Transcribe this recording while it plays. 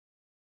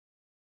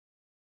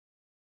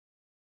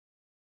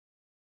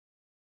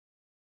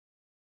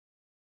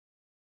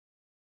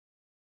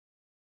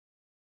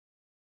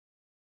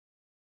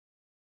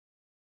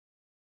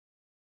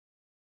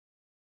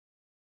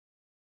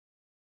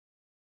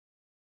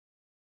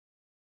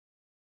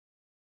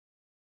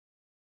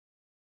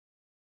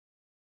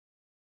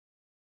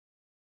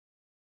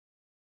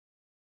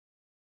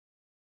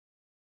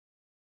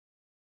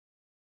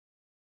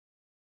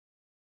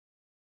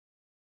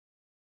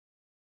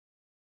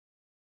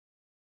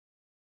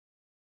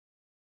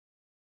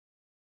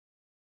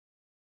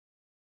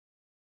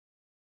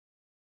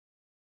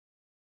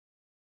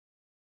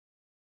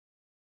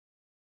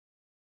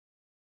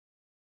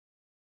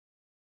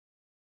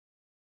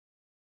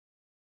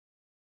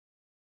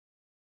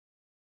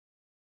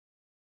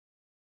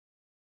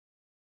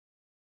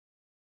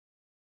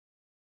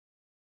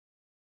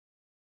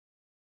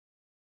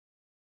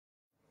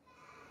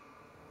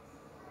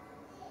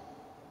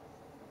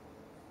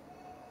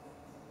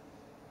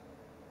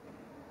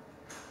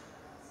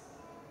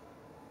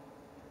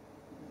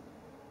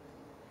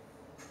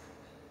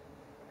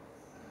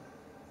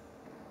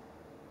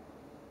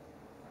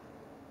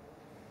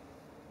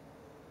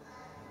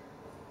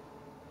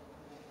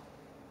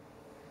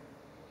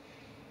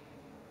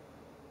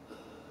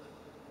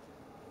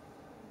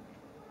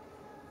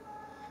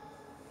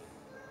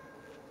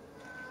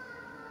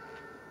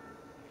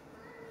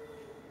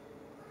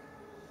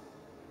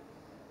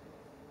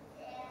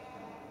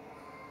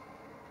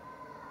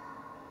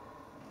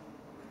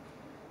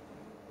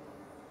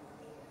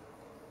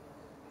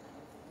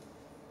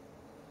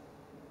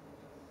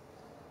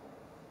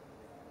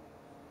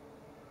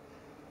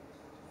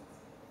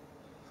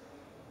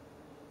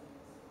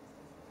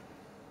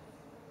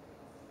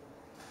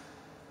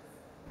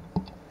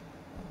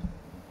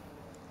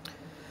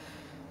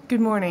Good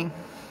morning.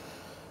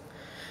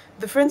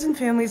 The friends and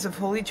families of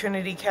Holy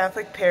Trinity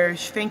Catholic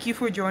Parish, thank you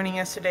for joining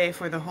us today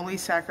for the Holy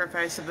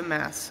Sacrifice of the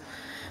Mass.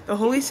 The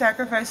Holy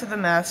Sacrifice of the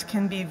Mass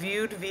can be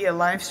viewed via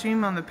live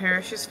stream on the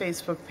parish's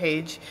Facebook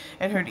page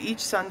and heard each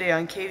Sunday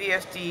on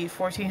KVFD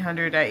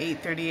 1400 at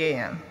 8:30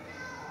 a.m.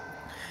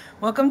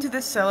 Welcome to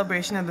this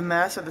celebration of the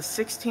Mass of the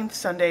 16th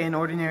Sunday in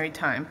Ordinary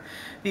Time.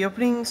 The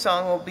opening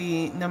song will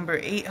be number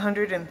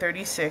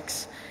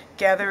 836,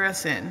 Gather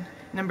Us In,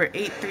 number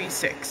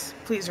 836.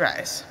 Please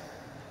rise.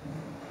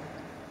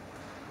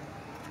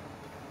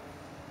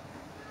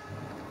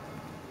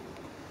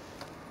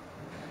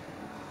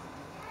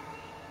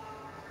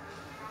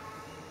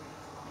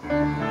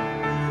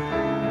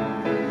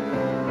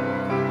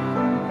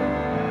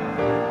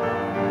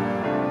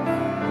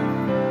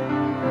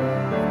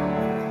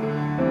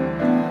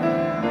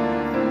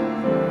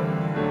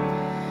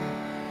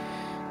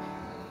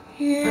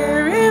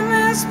 Here in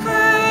this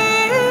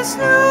place,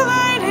 new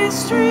light is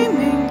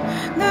streaming.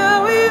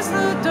 Now is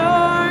the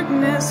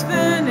darkness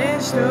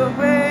vanished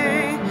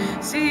away.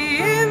 See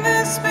in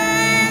this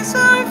space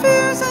our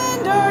fears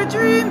and our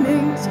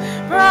dreamings,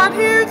 brought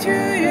here to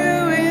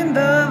you in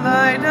the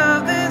light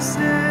of this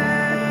day.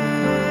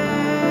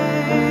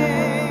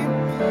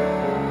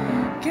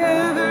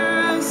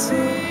 Gather us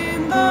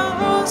in the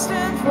lost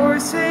and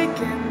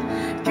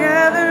forsaken,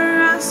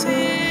 gather us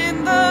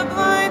in the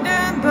blind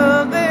and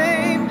the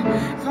lame.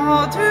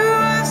 Call to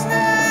us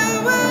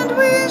now and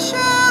we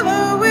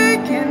shall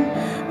awaken,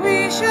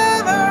 we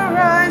shall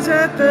arise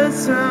at the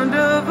sound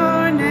of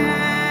our name.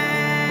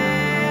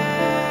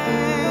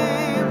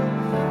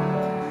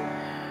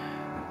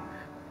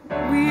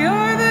 We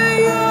are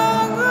the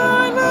young,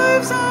 our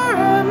lives are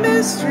a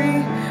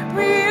mystery.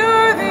 We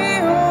are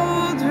the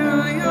old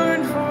who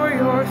yearn for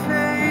your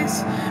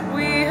face.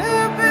 We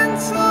have been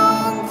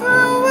sung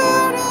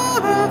throughout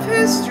all of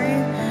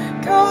history,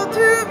 called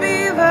to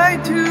be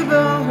light to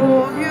the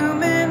whole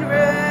human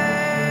race.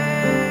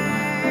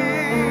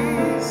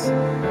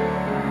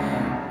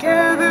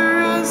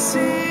 Gather us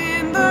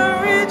in the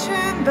rich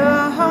and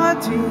the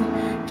haughty,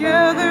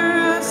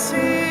 gather us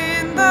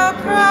in the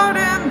proud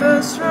and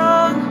the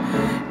strong.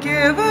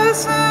 Give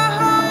us a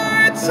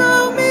heart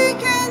so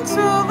meek and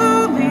so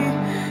lowly,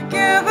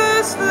 give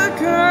us the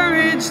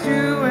courage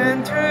to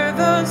enter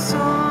the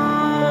song.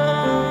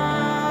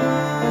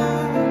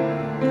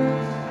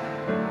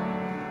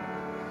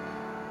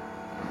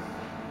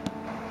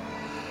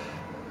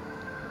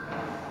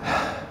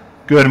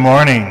 Good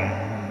morning.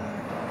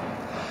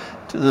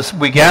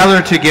 We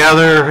gather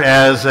together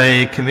as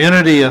a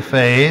community of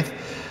faith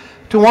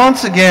to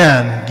once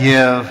again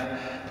give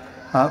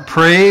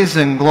praise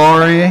and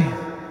glory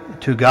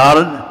to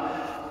God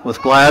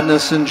with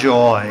gladness and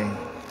joy.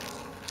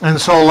 And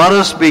so let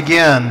us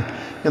begin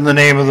in the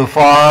name of the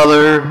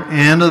Father,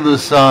 and of the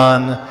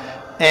Son,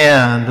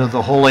 and of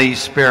the Holy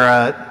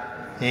Spirit.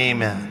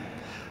 Amen.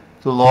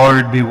 The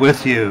Lord be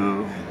with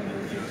you.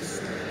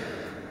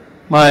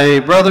 My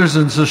brothers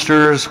and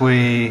sisters,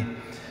 we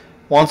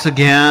once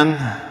again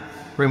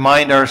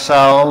remind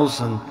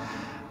ourselves of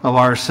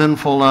our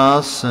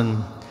sinfulness,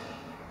 and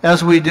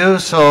as we do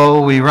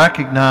so, we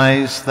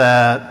recognize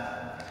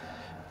that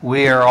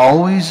we are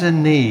always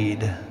in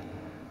need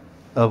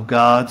of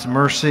God's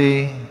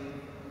mercy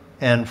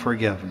and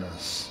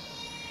forgiveness.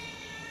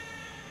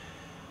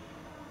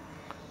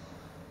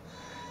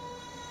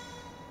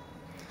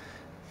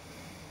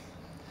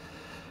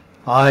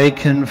 I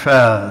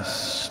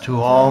confess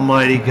to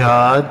Almighty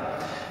God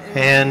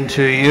and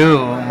to you,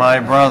 my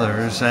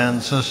brothers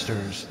and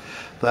sisters,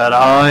 that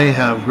I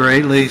have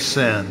greatly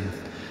sinned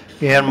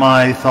in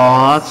my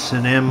thoughts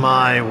and in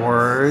my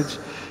words,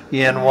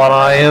 in what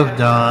I have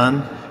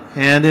done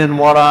and in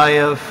what I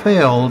have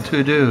failed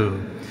to do,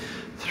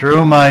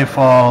 through my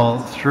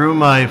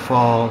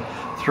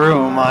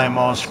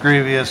most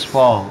grievous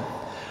fault.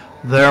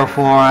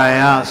 Therefore I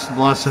ask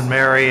Blessed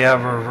Mary,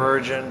 ever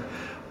Virgin,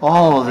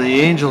 all of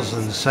the angels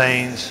and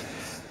saints,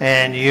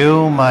 and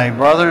you, my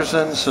brothers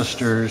and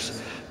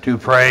sisters, to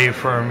pray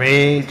for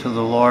me to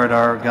the Lord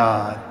our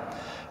God.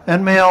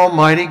 And may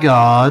Almighty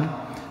God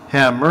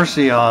have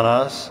mercy on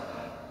us,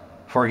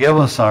 forgive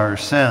us our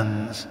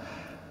sins,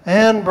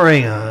 and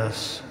bring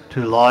us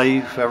to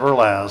life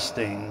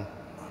everlasting.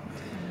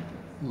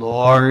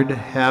 Lord,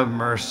 have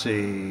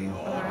mercy.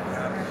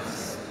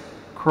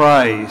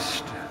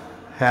 Christ,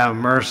 have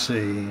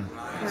mercy.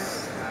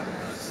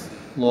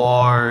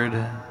 Lord,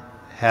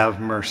 have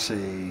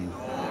mercy.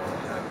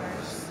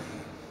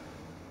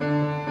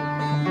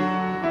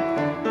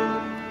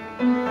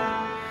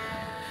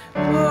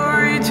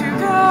 Glory to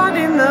God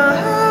in the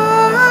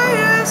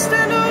highest,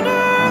 and on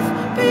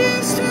earth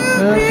peace to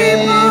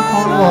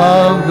people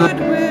of good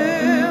will.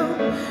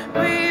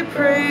 We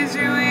praise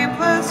you, we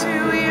bless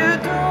you, we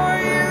adore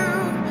you,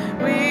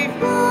 we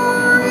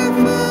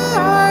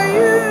glorify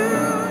you.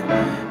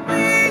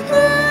 We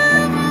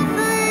give you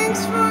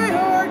thanks for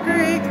your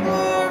great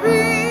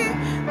glory,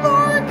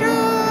 Lord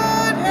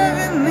God,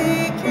 heaven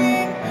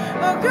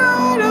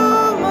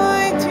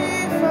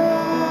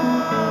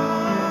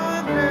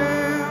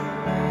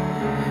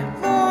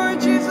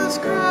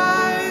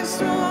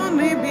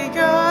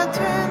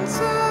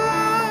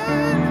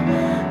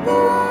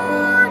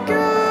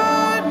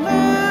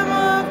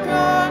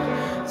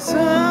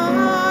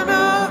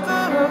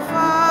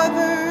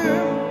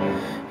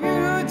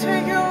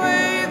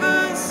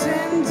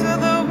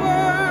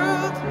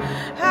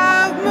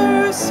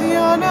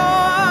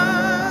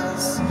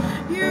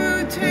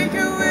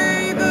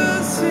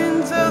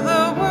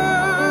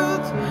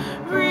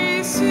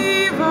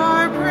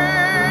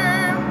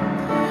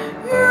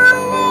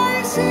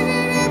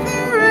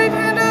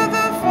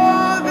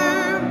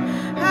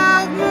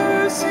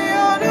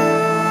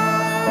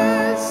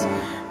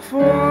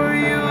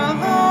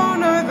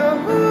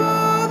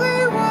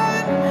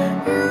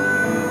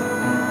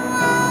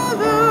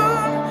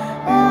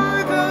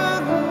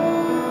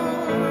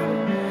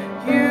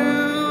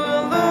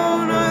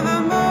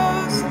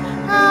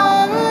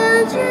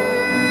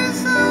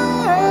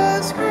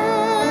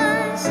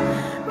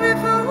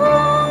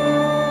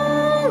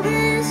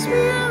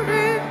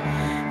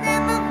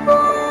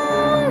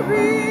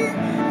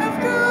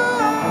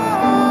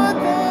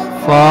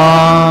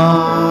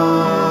Father.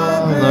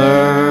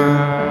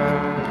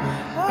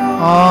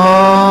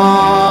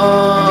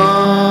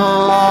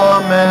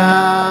 Amen.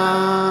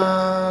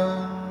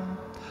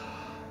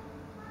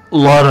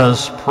 Let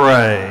us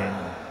pray.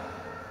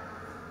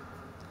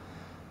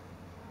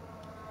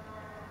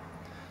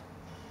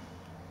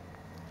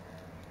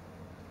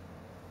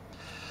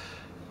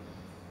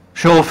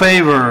 Show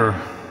favor,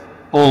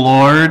 O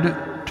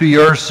Lord, to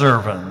your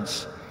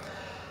servants,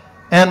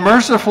 and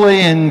mercifully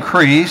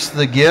increase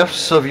the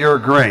gifts of your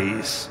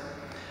grace,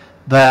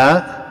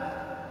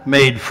 that,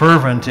 made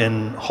fervent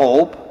in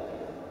hope,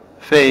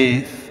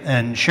 faith,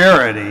 and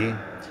charity,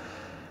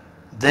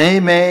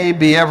 they may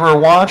be ever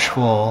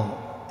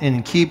watchful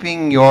in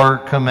keeping your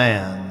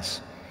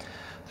commands.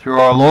 Through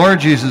our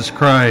Lord Jesus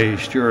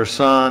Christ, your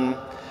Son,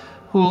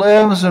 who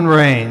lives and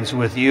reigns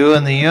with you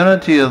in the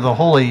unity of the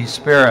Holy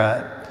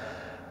Spirit,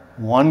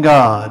 one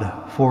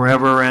God,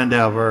 forever and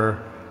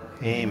ever.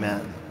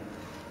 Amen.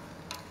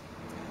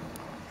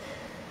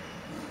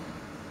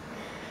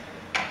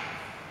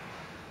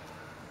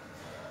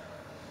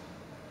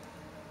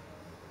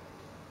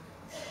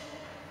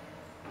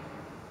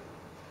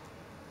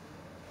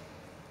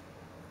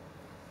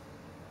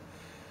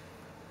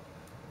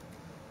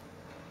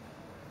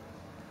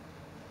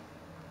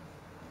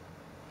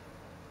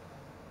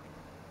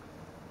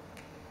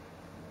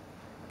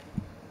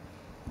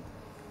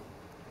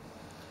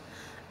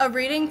 A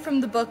reading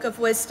from the Book of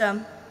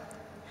Wisdom.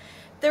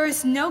 There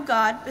is no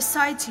God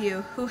besides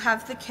you who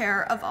have the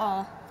care of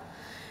all.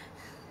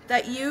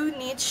 That you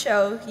need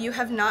show you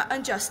have not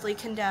unjustly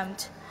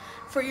condemned.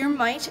 For your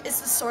might is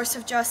the source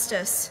of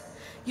justice.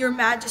 Your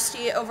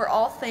majesty over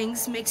all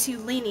things makes you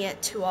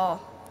lenient to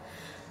all.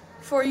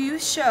 For you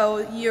show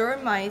your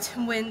might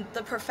when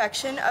the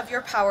perfection of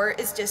your power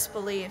is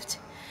disbelieved.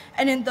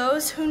 And in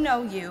those who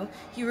know you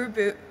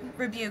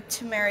rebuke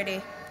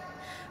temerity.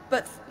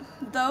 But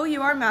though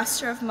you are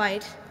master of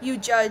might, you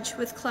judge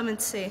with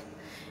clemency,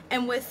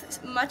 and with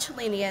much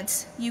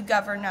lenience you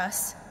govern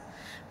us.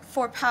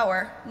 For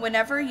power,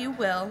 whenever you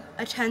will,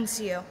 attends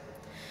you.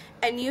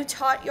 And you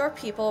taught your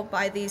people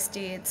by these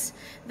deeds,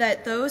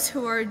 that those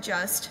who are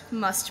just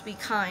must be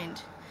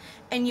kind.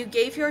 And you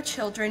gave your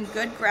children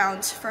good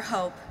grounds for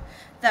hope,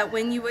 that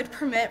when you would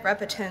permit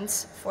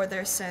repentance for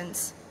their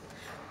sins.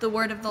 The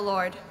word of the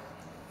Lord.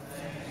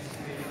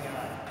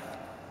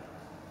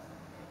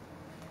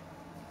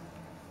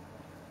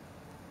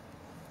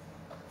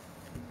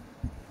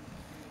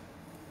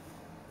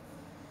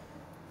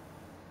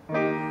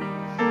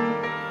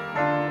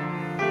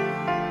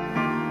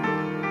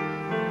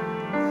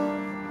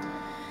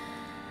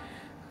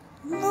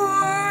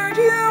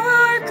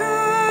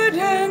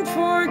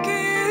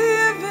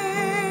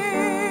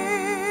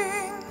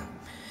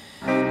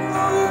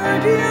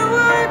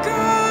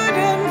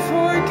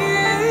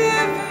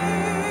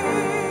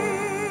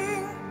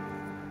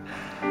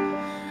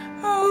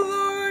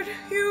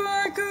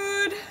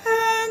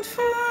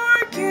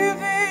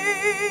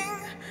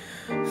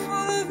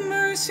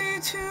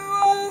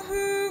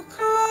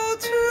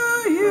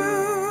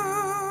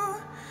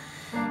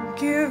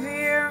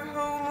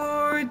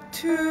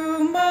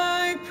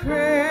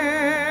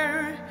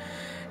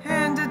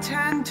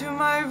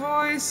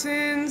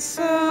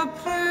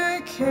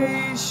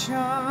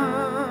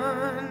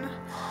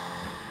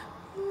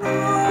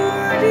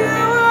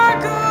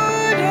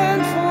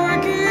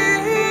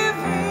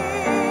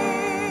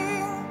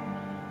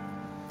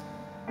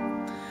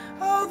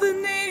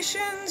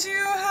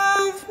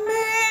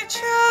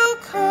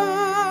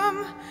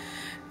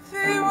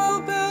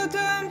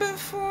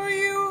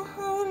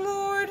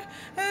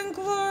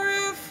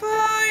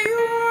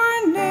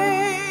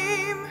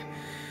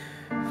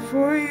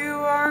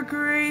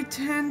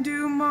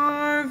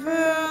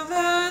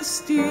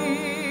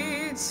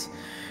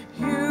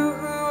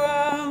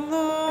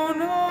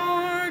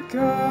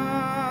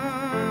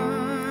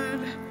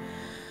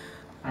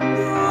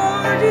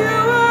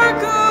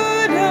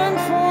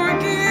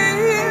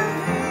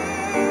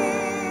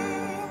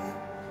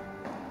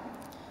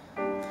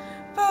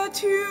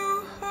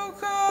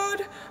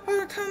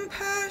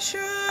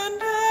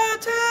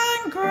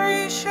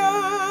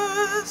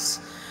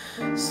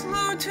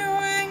 Slow to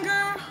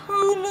anger,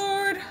 O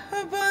Lord,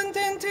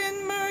 abundant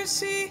in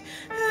mercy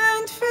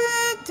and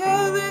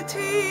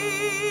fidelity.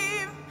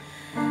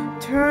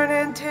 Turn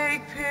and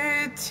take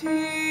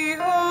pity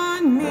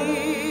on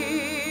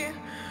me.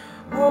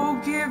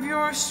 Oh, give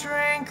your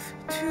strength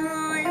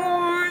to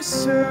your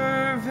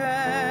servant.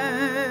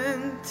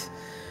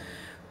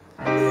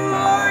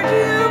 Lord,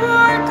 you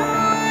are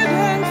good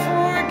and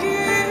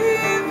forgiving.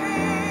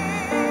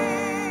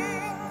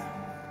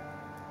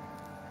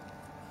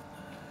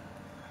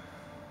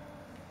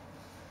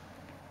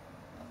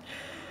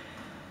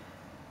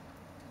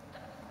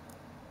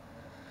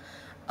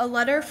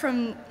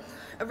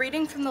 A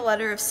reading from the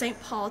letter of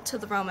St. Paul to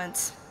the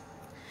Romans.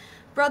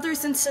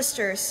 Brothers and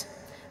sisters,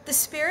 the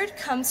Spirit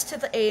comes to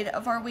the aid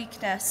of our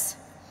weakness.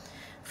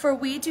 For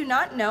we do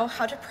not know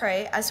how to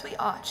pray as we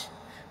ought,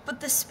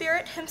 but the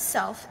Spirit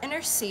himself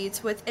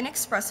intercedes with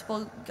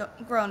inexpressible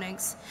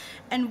groanings,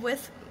 and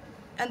with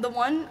and the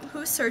one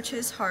who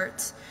searches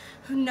hearts,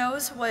 who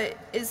knows what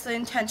is the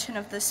intention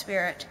of the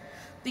Spirit,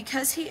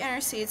 because he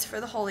intercedes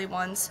for the holy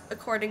ones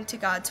according to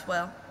God's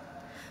will.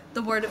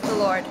 The word of the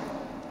Lord.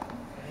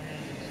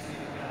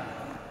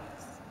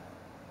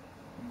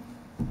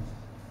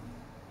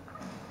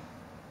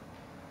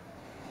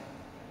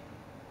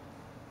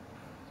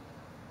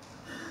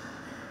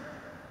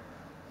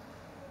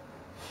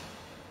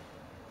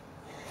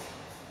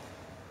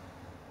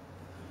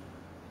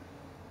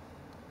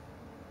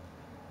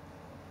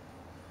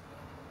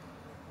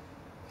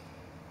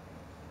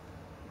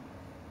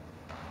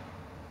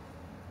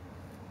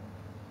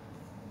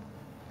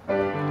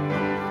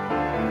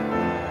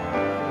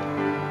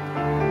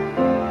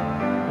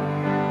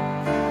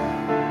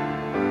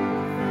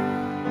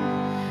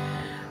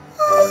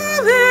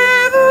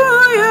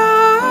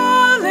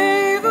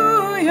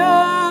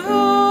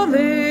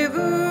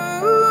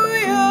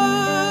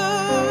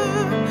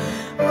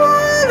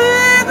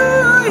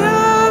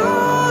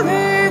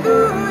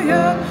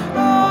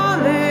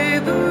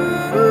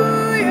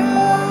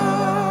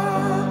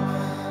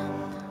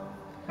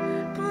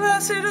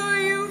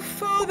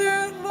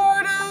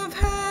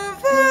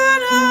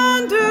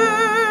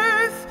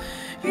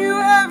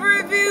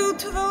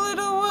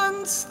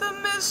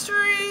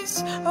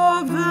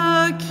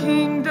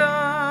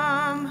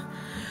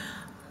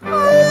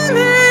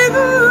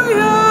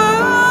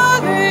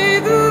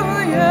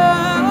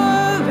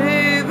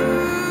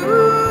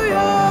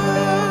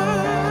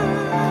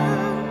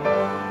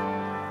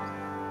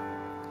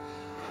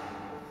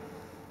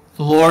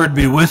 The Lord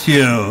be with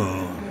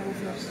you.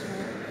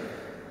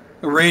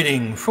 A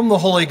reading from the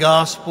Holy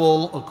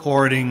Gospel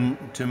according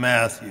to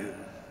Matthew.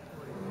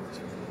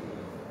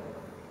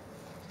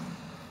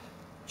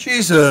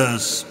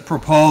 Jesus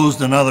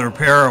proposed another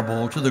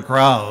parable to the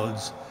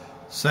crowds,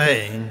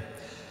 saying,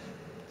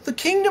 "The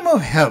kingdom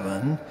of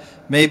heaven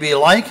may be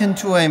likened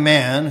to a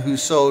man who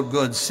sowed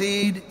good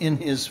seed in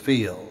his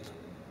field.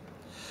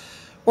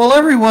 While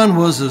everyone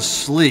was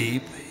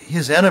asleep,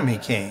 his enemy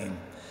came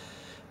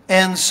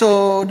and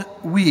sowed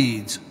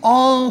weeds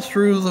all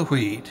through the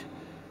wheat,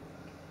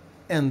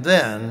 and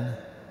then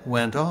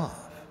went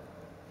off.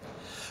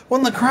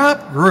 When the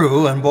crop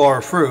grew and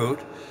bore fruit,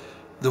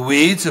 the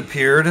weeds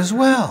appeared as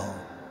well.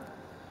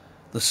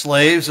 The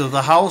slaves of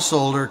the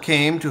householder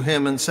came to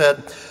him and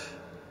said,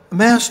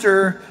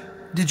 'Master,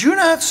 did you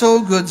not sow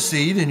good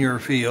seed in your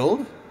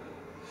field?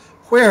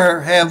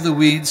 Where have the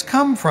weeds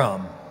come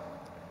from?'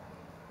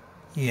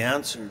 He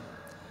answered,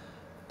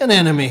 'An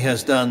enemy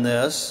has done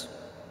this.'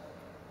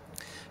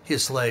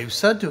 His slave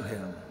said to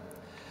him,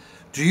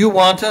 'Do you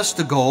want us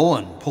to go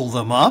and pull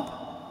them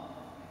up?'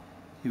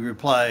 He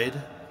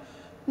replied,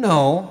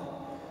 'No.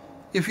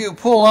 If you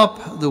pull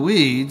up the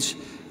weeds,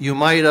 you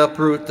might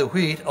uproot the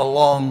wheat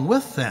along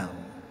with them.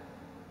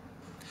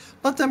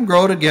 Let them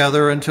grow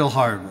together until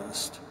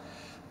harvest.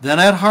 Then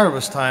at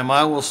harvest time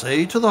I will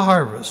say to the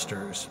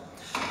harvesters,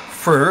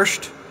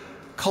 first,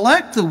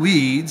 collect the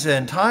weeds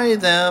and tie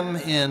them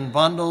in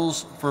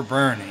bundles for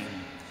burning,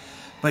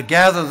 but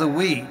gather the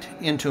wheat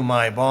into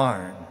my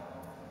barn.'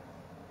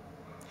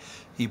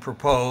 He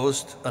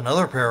proposed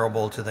another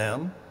parable to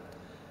them.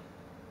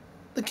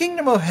 'The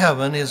kingdom of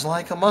heaven is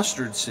like a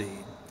mustard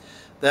seed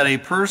that a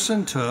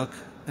person took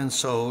and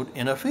sowed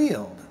in a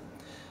field.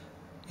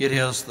 It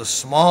is the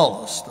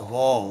smallest of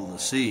all the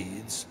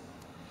seeds,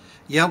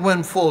 yet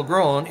when full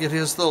grown, it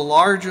is the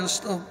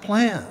largest of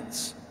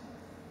plants.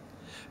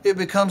 It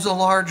becomes a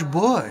large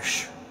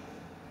bush,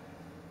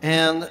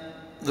 and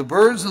the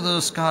birds of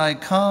the sky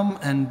come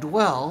and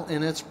dwell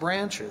in its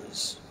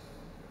branches.'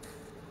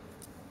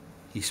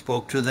 He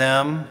spoke to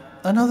them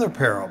another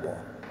parable.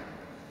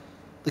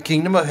 'The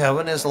kingdom of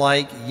heaven is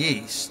like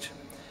yeast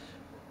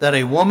that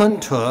a woman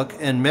took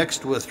and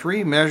mixed with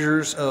 3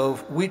 measures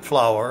of wheat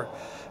flour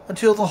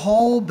until the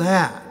whole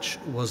batch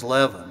was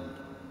leavened.'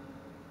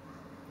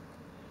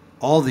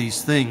 All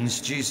these things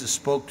Jesus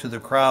spoke to the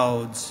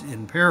crowds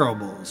in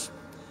parables.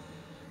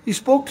 He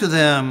spoke to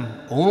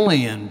them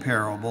only in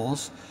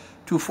parables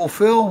to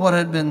fulfill what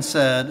had been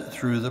said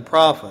through the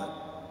prophet.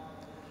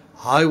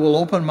 'I will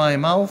open my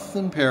mouth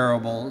in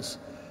parables.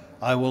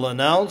 I will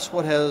announce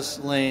what has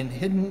lain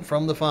hidden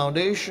from the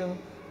foundation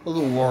of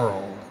the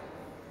world.'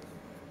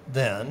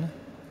 Then,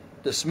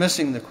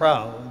 dismissing the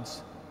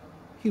crowds,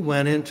 he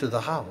went into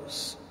the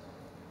house.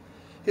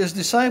 His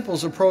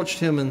disciples approached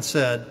him and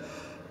said,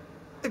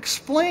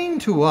 'Explain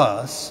to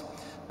us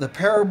the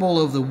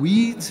parable of the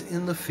weeds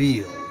in the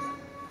field.'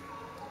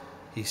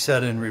 He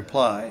said in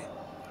reply,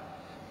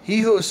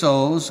 'He who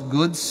sows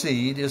good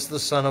seed is the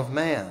Son of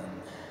Man.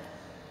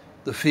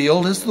 The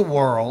field is the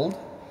world,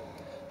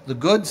 the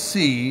good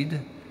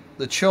seed,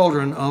 the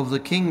children of the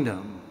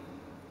kingdom.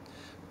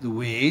 The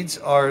weeds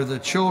are the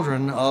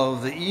children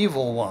of the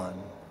evil one,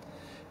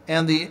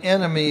 and the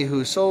enemy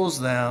who sows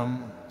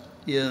them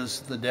is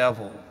the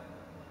devil.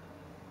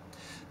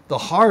 The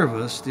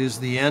harvest is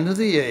the end of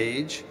the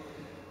age,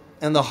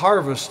 and the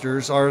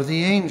harvesters are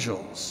the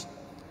angels.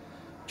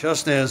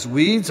 Just as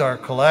weeds are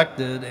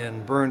collected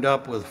and burned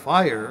up with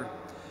fire,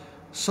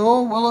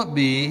 so will it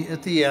be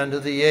at the end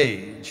of the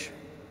age.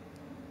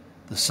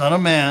 The Son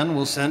of Man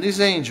will send his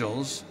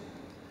angels,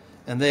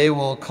 and they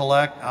will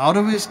collect out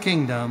of his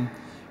kingdom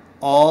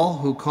all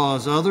who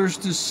cause others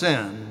to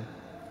sin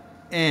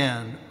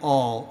and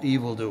all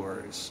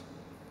evildoers.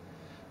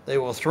 They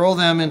will throw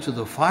them into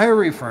the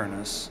fiery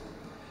furnace,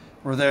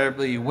 where there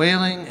will be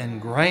wailing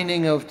and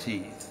grinding of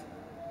teeth.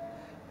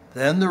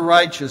 Then the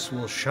righteous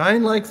will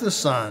shine like the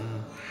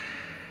sun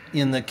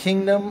in the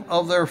kingdom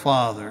of their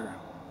Father.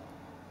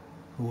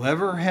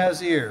 Whoever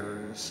has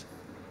ears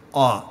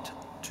ought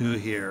to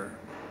hear.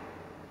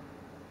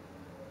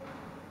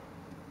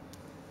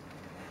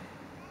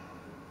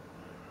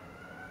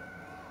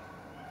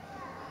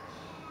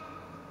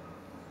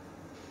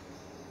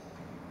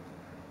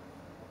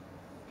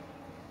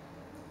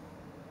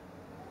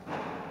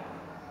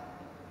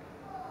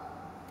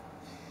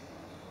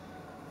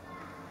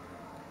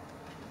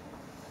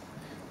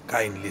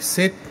 Kindly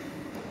sit.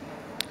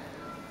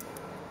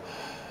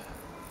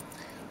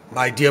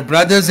 My dear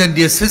brothers and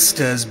dear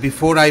sisters,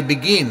 before I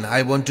begin,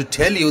 I want to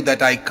tell you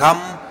that I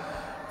come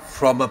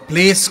from a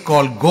place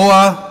called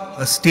Goa,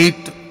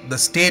 the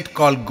state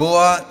called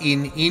Goa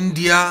in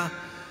India,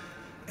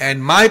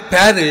 and my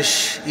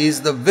parish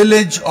is the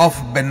village of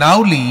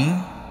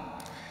Benauli,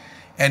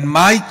 and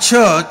my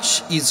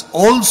church is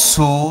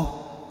also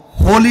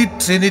Holy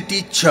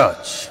Trinity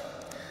Church.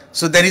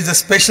 So there is a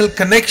special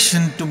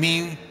connection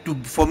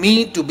for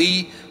me to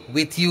be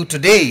with you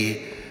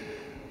today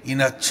in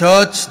a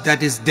church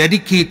that is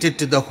dedicated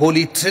to the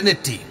Holy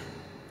Trinity.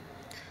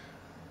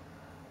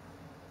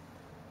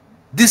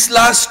 This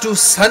last 2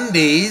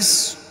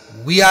 Sundays,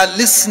 we are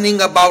listening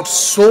about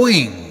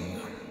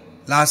sowing.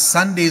 Last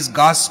Sunday's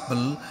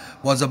gospel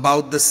was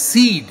about the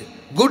seed,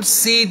 good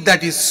seed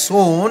that is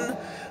sown,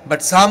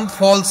 but some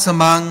falls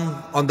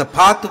on the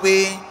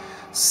pathway,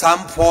 some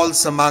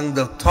falls among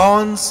the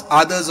thorns,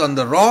 others on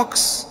the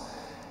rocks,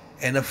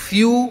 and a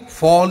few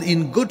fall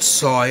in good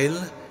soil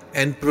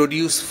and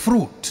produce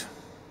fruit.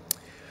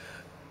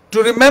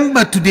 To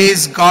remember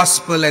today's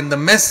gospel and the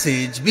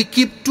message, we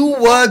keep 2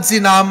 words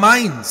in our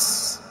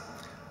minds: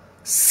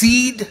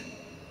 seed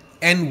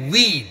and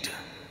weed.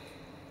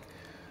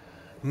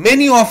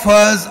 Many of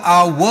us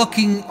are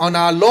working on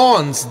our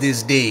lawns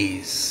these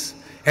days,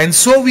 and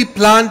so we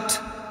plant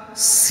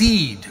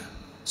seed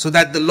so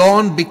that the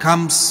lawn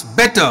becomes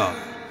better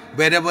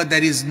wherever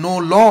there is no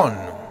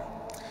lawn.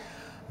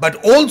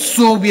 But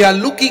also we are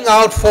looking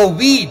out for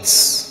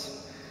weeds,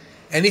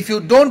 and if you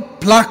don't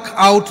pluck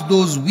out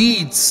those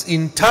weeds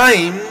in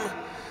time,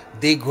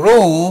 they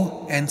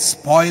grow and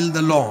spoil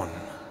the lawn.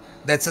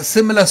 That's a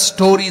similar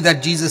story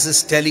that Jesus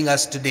is telling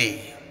us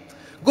today.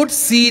 Good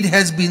seed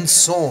has been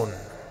sown,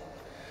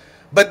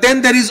 but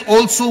then there is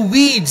also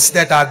weeds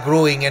that are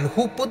growing, and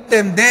who put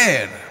them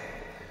there?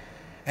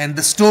 And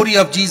the story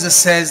of Jesus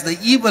says the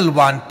evil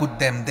one put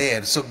them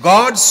there. So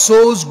God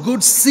sows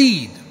good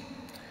seed,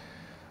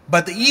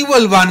 but the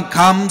evil one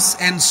comes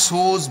and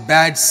sows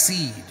bad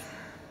seed.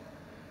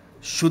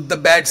 Should the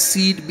bad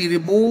seed be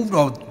removed,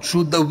 or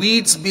should the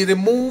weeds be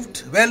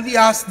removed? Well, we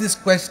ask this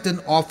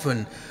question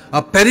often.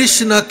 A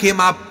parishioner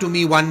came up to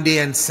me one day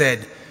and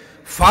said,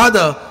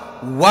 "Father,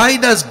 why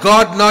does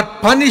God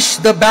not punish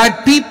the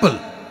bad people,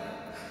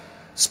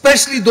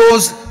 especially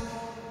those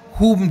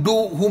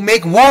who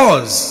make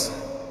wars?"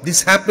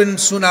 This happened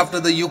soon after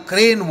the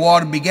Ukraine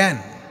war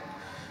began,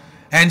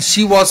 and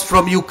she was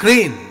from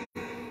Ukraine,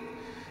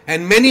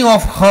 and many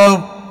of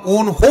her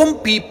own home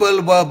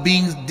people were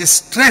being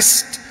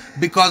distressed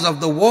because of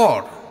the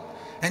war,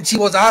 and she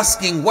was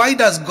asking, why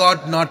does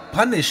God not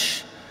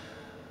punish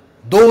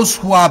those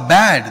who are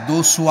bad,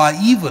 those who are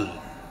evil?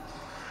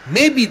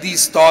 Maybe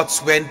these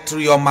thoughts went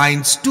through your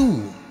minds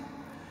too,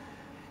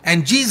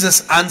 and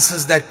Jesus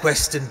answers that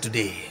question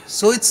today.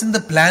 So it's in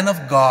the plan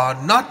of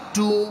God not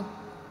to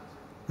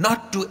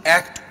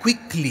act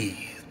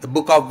quickly. The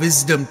book of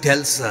wisdom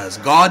tells us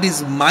God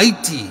is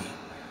mighty,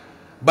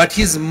 but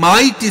his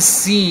might is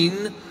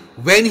seen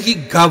when he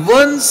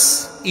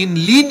governs in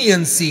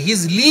leniency. He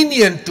is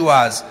lenient to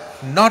us,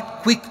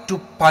 not quick to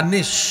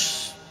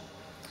punish.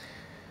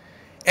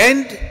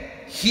 And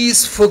he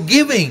is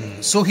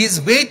forgiving, so he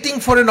is waiting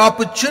for an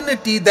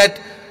opportunity that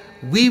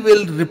we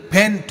will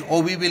repent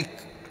or we will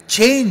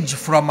change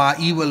from our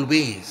evil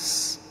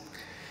ways.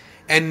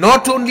 And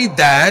not only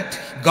that,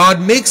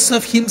 God makes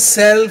of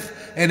himself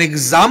an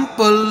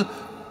example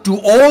to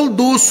all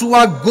those who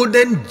are good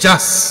and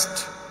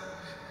just,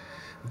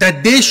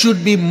 that they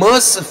should be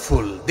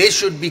merciful, they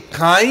should be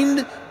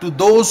kind to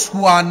those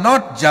who are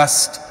not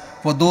just,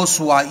 for those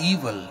who are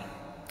evil.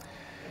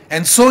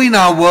 And so in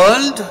our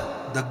world,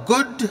 the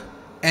good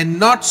and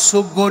not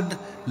so good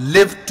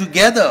live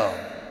together,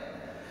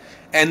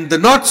 and the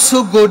not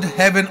so good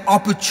have an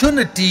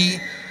opportunity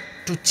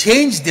to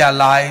change their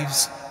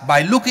lives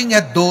by looking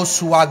at those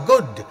who are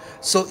good.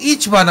 So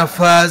each one of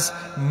us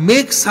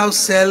makes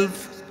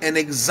ourselves an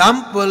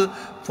example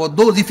for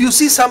those. If you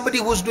see somebody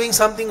who's doing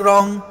something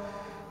wrong,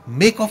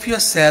 make of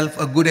yourself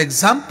a good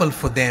example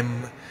for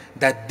them,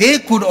 that they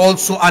could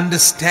also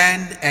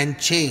understand and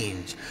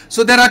change.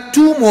 So there are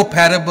two more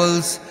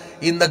parables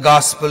in the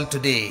gospel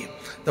today.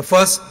 The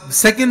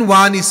second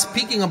one is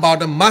speaking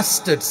about a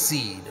mustard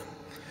seed.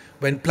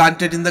 When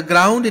planted in the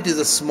ground, it is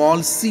a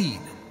small seed,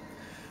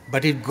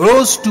 but it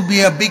grows to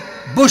be a big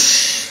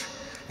bush,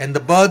 and the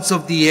birds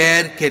of the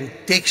air can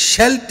take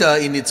shelter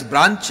in its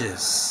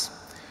branches.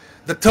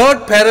 The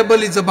third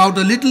parable is about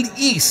a little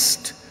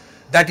yeast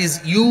that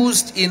is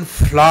used in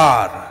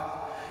flour,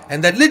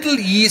 and that little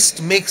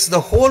yeast makes the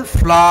whole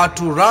flour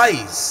to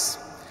rise.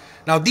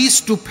 Now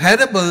these two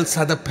parables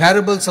are the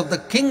parables of the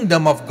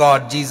kingdom of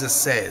God, Jesus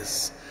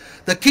says.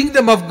 The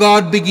kingdom of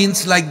God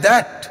begins like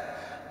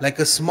that, like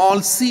a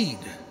small seed,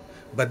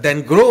 but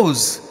then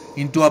grows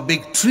into a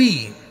big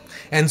tree.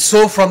 And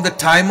so from the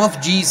time of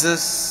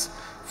Jesus,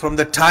 from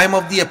the time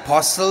of the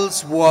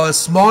apostles, who were a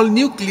small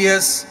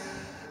nucleus,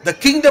 the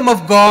kingdom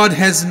of God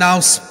has now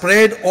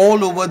spread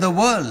all over the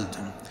world.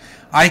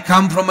 I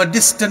come from a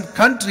distant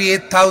country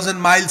 8,000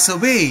 miles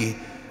away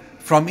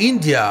from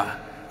India,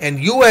 and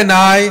you and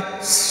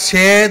I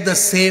share the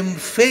same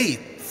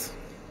faith.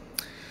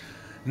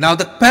 Now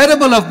the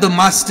parable of the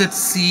mustard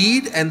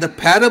seed and the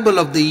parable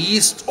of the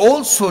yeast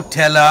also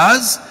tell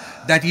us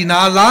that in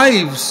our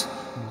lives,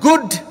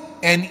 good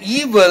and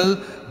evil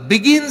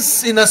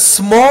begins in a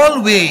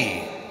small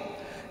way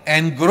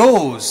and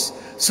grows.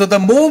 So the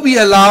more we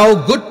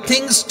allow good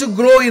things to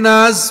grow in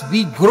us,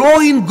 we grow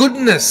in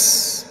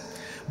goodness.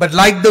 But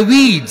like the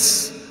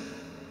weeds,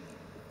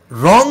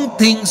 wrong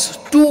things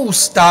too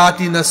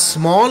start in a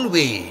small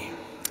way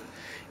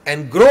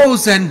and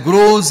grows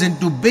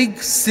into big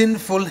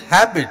sinful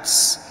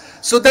habits.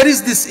 So there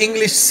is this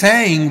English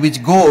saying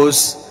which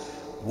goes,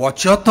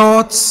 watch your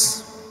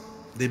thoughts,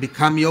 they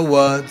become your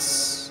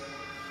words.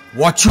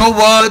 Watch your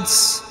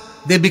words,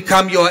 they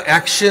become your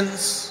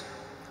actions.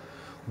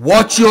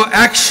 Watch your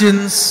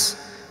actions,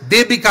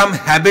 they become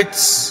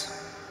habits.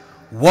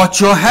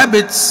 Watch your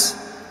habits,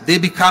 they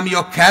become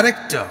your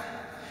character.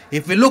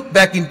 If we look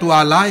back into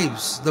our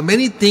lives, the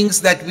many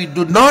things that we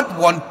do not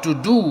want to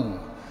do,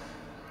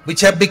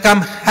 which have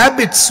become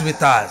habits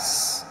with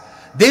us,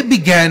 they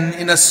began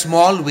in a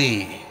small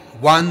way,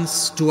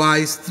 once,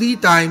 twice, 3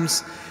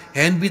 times,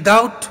 and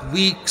without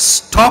we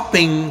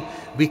stopping,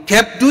 we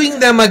kept doing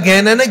them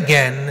again and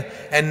again,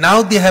 and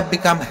now they have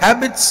become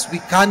habits we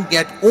can't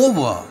get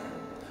over.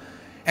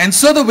 And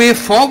so the way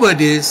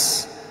forward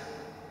is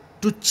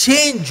to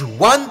change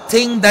one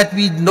thing that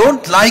we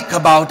don't like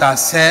about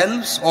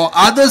ourselves or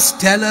others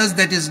tell us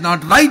that is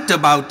not right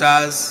about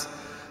us.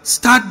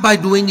 Start by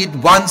doing it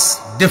once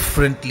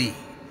differently.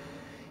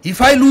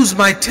 If I lose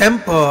my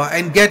temper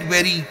and get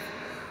very,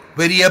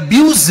 very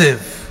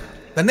abusive,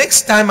 the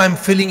next time I'm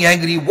feeling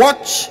angry,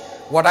 watch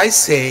what I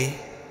say.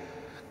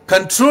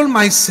 Control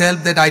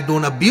myself that I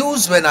don't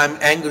abuse when I'm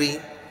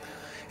angry.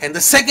 And the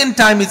second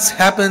time it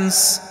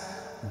happens,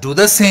 do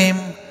the same.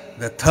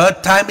 The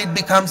third time it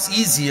becomes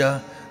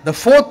easier. The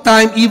fourth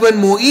time even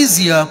more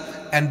easier.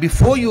 And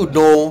before you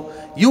know,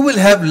 you will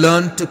have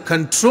learned to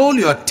control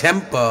your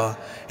temper.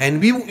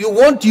 And you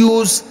won't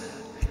use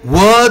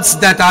words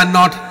that are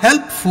not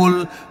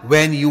helpful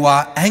when you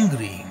are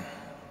angry.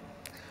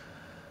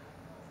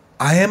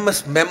 I am a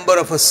member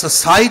of a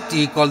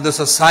society called the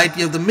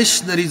Society of the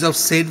Missionaries of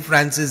St.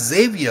 Francis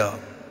Xavier.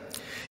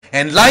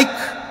 And like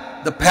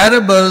the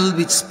parable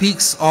which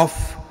speaks of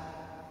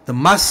the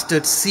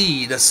mustard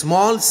seed, a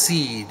small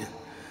seed,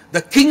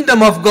 the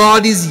kingdom of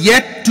God is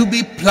yet to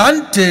be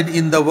planted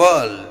in the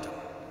world.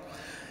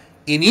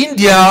 In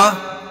India,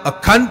 a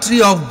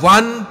country of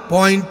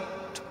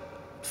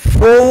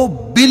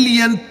 1.4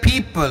 billion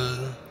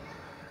people,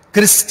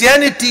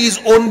 Christianity is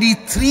only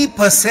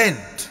 3%.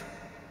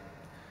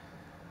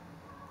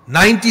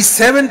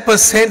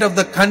 97% of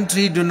the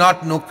country do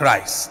not know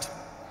Christ.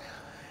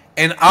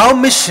 And our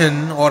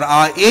mission or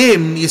our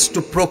aim is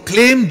to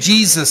proclaim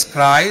Jesus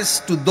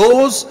Christ to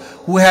those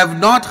who have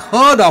not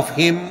heard of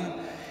Him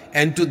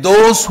and to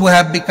those who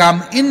have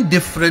become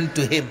indifferent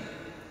to Him.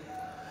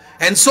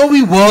 And so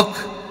we work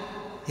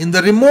in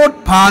the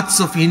remote parts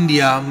of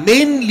India,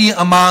 mainly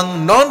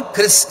among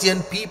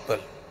non-Christian people.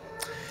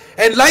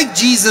 And like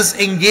Jesus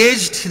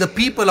engaged the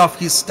people of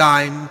His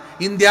time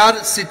in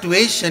their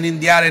situation, in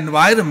their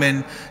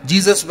environment,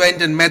 Jesus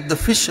went and met the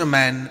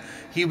fisherman.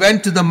 He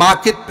went to the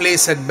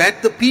marketplace and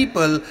met the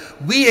people.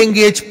 We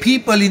engage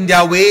people in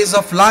their ways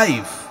of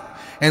life.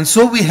 And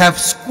so we have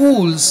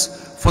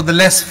schools for the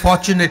less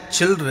fortunate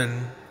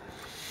children.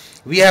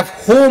 We have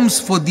homes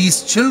for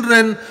these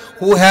children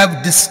who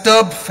have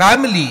disturbed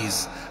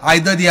families.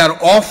 Either they are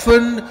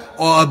orphaned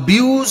or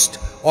abused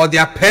or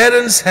their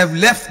parents have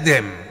left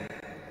them.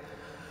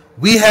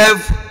 We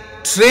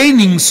have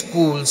training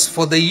schools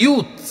for the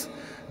youth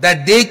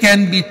that they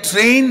can be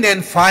trained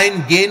and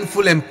find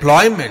gainful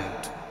employment.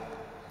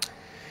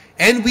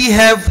 And we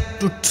have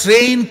to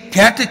train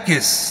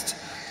catechists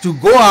to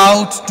go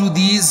out to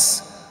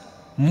these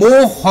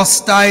more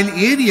hostile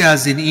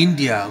areas in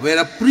India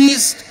where a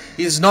priest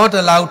is not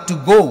allowed to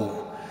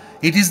go.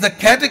 It is the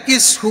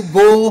catechists who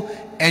go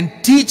and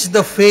teach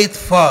the faith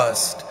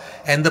first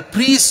and the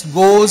priest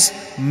goes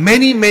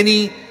many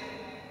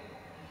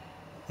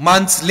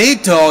months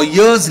later or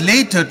years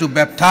later to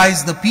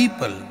baptize the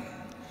people.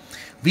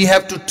 We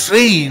have to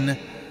train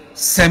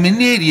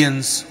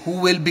seminarians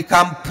who will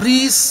become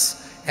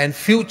priests and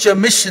future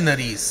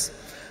missionaries.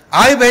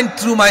 I went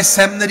through my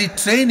seminary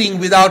training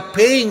without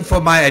paying for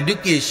my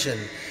education.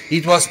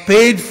 It was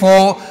paid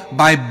for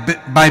by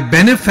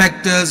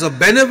benefactors or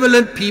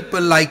benevolent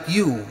people like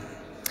you.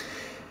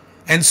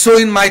 And so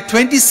in my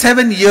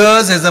 27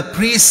 years as a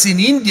priest in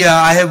India,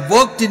 I have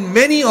worked in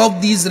many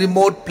of these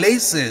remote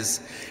places.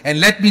 And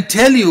let me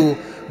tell you,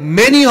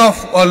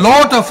 a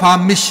lot of our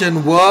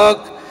mission work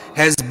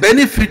has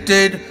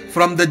benefited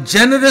from the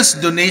generous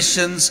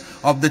donations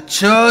of the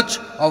Church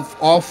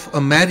of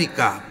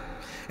America.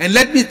 And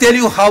let me tell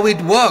you how it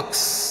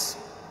works.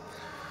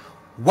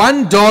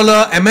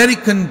 $1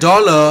 American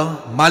dollar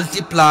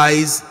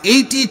multiplies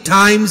 80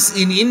 times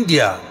in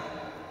India.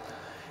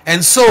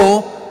 And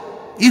so,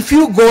 if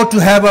you go to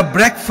have a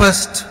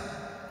breakfast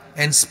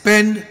and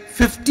spend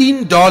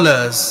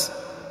 $15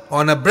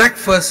 on a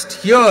breakfast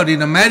here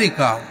in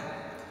America,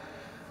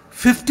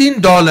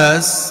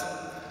 $15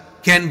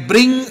 can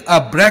bring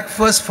a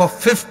breakfast for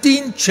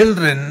 15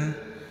 children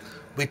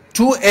with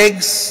 2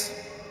 eggs,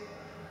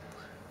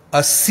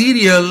 a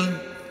cereal,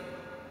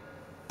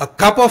 a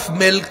cup of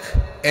milk,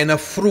 and a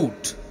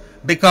fruit,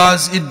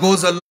 because it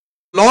goes a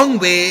long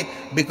way,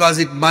 because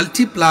it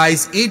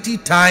multiplies 80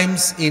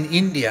 times in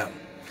India.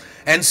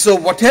 And so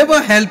whatever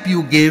help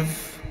you give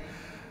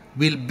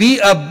will be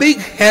a big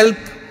help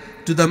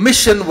to the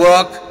mission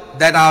work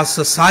that our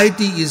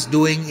society is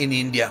doing in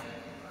India.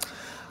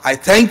 I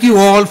thank you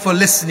all for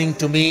listening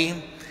to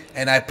me,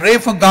 and I pray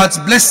for God's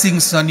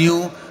blessings on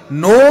you.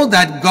 Know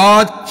that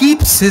God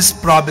keeps His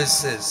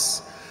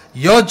promises.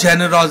 Your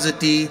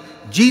generosity,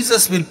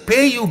 Jesus will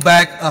pay you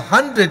back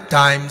 100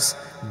 times.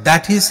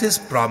 That is His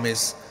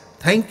promise.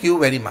 Thank you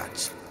very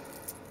much.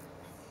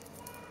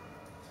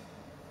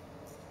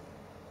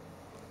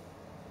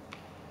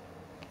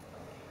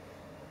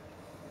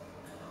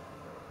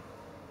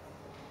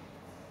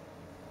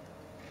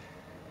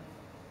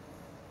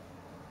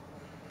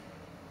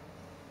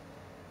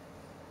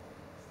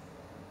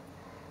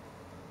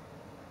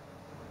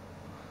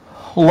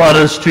 Let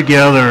us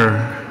together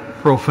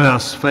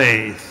profess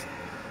faith.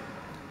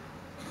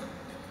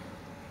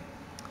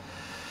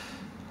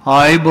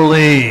 I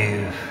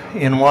believe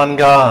in one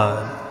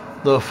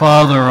God, the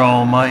Father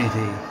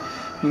Almighty,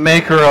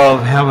 maker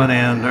of heaven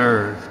and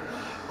earth,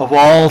 of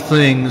all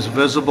things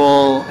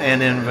visible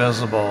and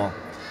invisible.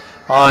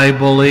 I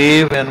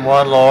believe in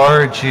one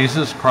Lord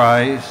Jesus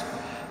Christ,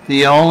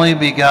 the only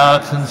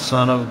begotten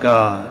Son of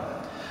God,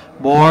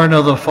 born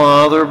of the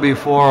Father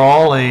before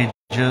all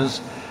ages,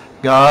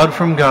 God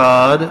from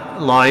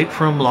God, light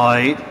from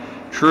light,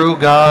 true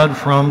God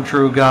from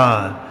true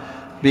God,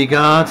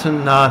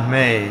 begotten, not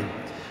made,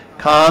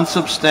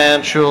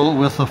 consubstantial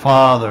with the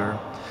Father.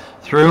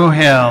 Through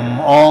him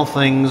all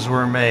things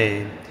were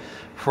made.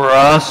 For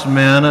us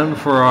men and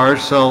for our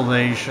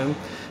salvation,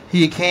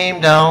 he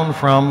came down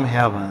from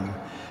heaven,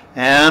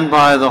 and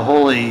by the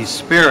Holy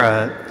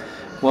Spirit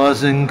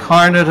was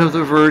incarnate of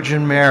the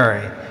Virgin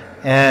Mary,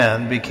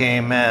 and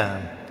became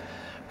man.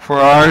 For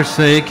our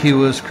sake he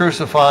was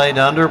crucified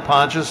under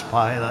Pontius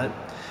Pilate.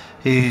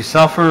 He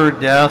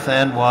suffered death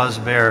and was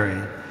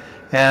buried,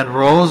 and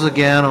rose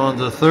again on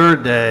the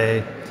third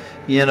day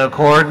in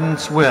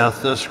accordance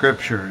with the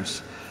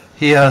Scriptures.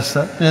 He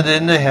ascended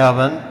into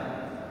heaven,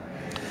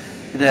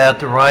 and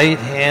at the right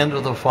hand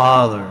of the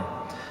Father.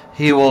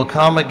 He will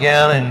come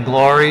again in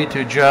glory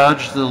to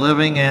judge the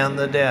living and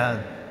the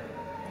dead.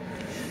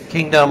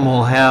 Kingdom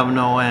will have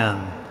no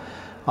end.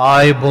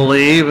 I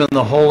believe in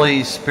the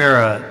Holy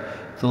Spirit,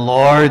 the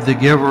Lord, the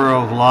giver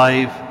of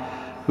life,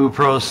 who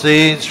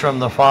proceeds from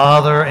the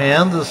Father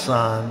and the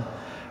Son,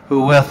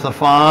 who with the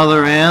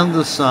Father and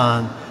the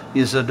Son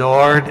is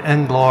adored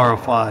and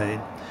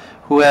glorified,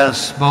 who has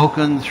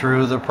spoken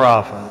through the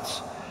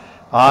prophets.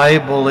 I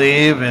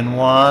believe in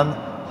one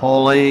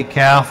holy,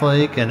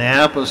 Catholic, and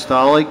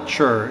Apostolic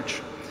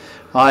Church.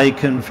 I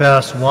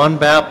confess one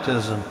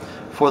baptism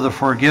for the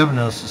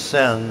forgiveness of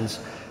sins,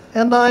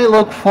 and I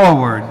look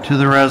forward to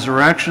the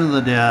resurrection of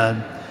the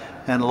dead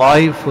and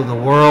life for the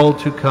world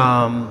to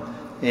come.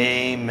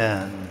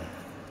 Amen.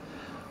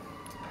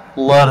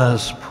 Let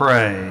us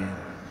pray.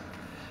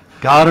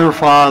 God our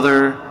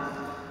Father,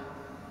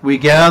 we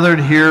gathered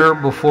here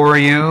before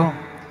you.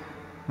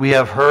 We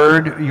have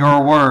heard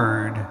your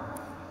word,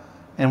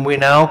 and we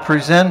now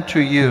present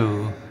to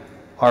you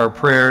our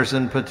prayers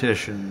and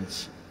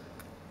petitions.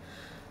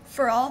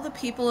 For all the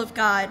people of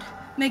God,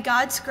 may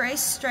God's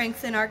grace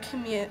strengthen our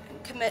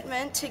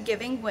commitment to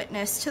giving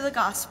witness to the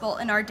gospel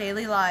in our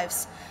daily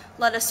lives.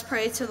 Let us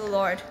pray to the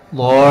Lord.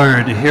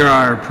 Lord, hear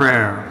our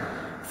prayer.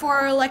 For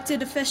our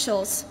elected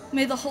officials,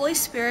 may the Holy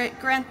Spirit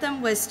grant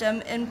them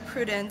wisdom and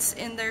prudence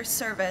in their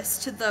service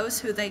to those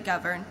who they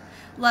govern.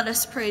 Let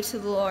us pray to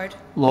the Lord.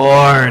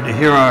 Lord,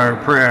 hear our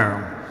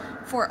prayer.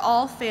 For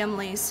all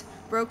families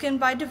broken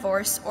by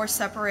divorce or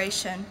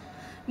separation,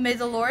 may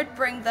the Lord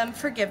bring them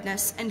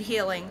forgiveness and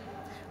healing.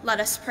 Let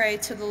us pray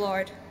to the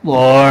Lord.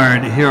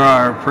 Lord, hear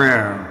our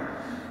prayer.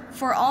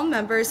 For all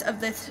members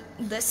of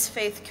this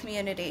faith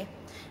community,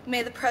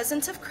 may the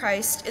presence of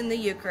Christ in the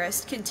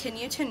Eucharist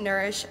continue to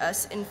nourish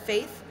us in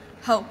faith,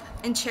 hope,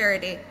 and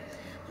charity.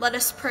 Let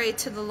us pray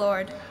to the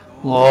Lord.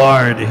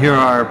 Lord, hear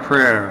our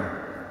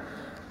prayer.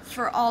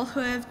 For all who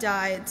have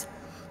died,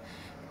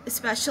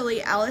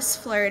 especially Alice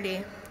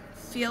Flaherty,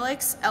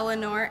 Felix,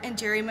 Eleanor, and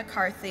Jerry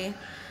McCarthy,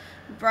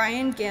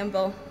 Brian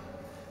Gamble,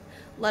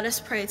 let us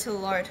pray to the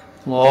Lord.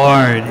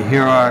 Lord,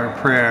 hear our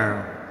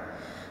prayer.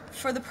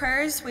 For the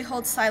prayers we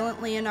hold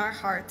silently in our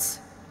hearts,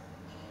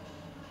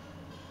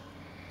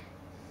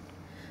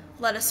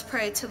 let us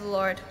pray to the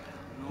Lord.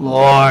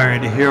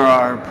 Lord, hear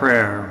our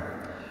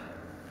prayer.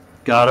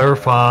 God our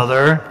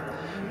Father,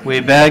 we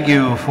beg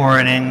you for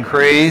an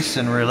increase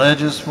in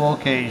religious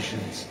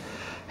vocations.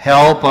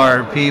 Help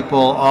our people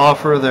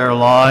offer their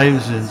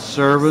lives in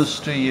service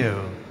to you.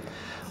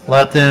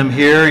 Let them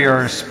hear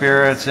your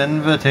Spirit's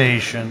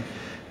invitation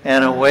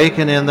and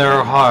awaken in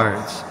their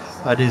hearts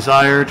a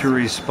desire to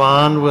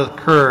respond with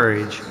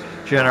courage,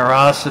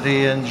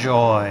 generosity, and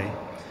joy.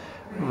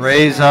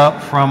 Raise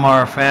up from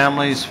our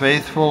families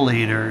faithful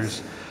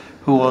leaders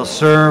who will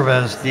serve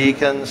as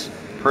deacons,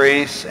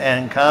 priests,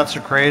 and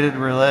consecrated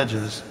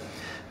religious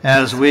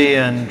as we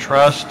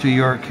entrust to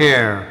your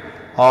care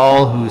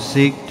all who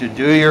seek to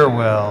do your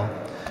will.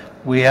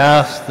 We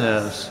ask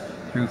this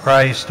through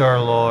Christ our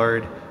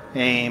Lord.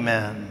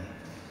 Amen.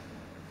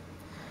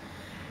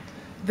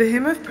 The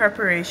hymn of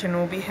preparation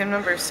will be hymn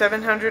number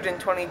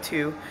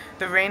 722,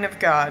 The Reign of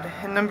God,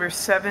 and number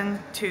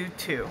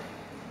 722.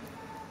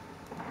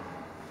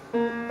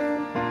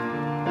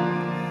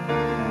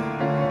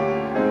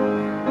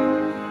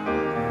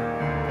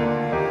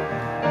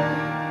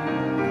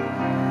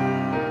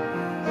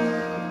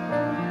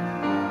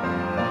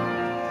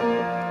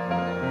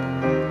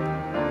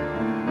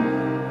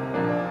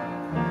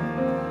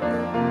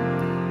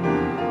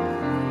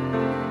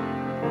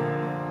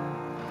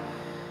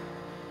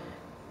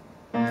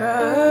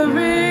 The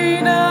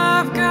reign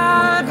of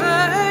God,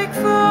 like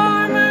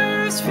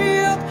farmer's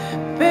field,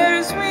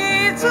 bears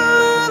weeds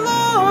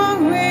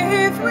along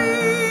with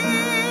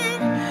wheat.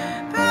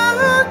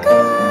 The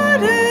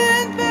good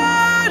and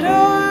bad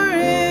are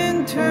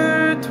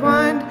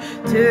intertwined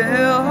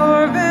till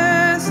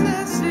harvest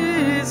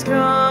is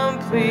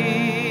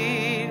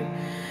complete.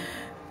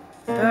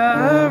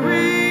 The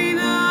reign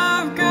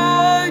of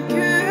God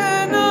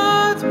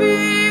cannot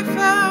be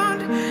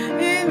found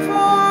in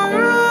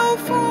far-off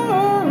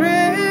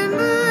foreign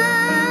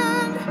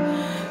land,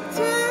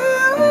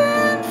 till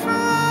in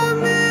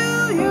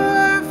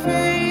familiar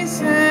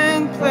face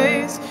and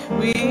place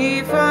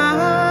we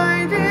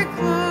find it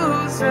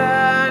close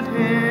at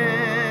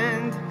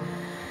hand.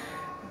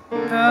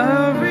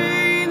 The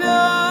reign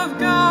of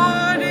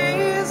God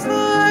is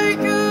like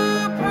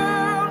a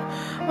pearl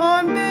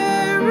on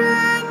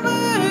barren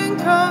land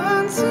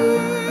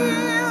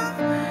concealed.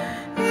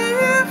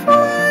 If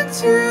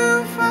once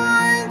you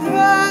find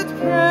that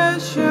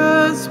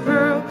precious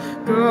pearl,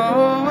 go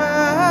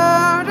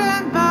out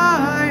and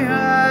buy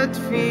at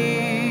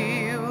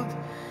field.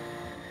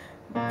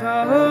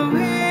 Though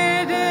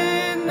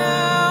hidden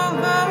now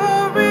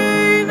the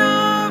reign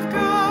of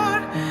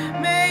God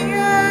may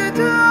yet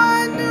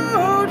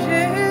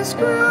unnoticed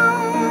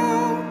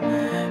grow,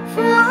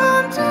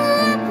 from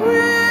deep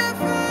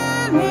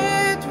within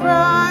it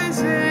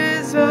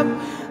rises up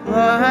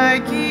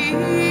like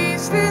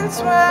eastern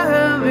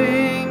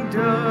swelling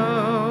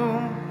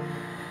dome.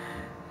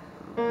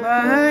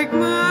 Like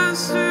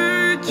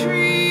mustard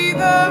tree,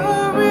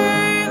 the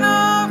reign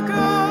of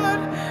God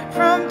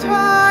from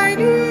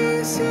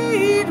tiny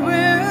seed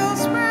will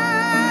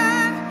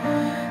spread,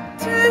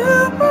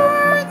 till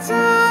birds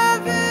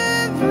of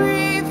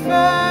every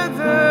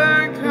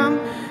feather come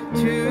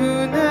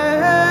to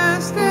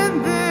nest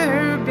and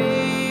there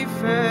be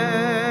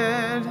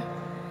fed.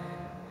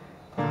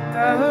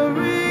 The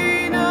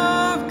reign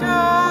of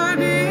God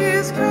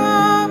is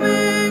come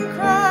in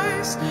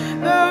Christ.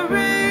 The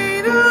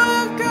reign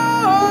of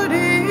God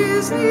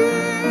is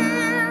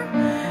near.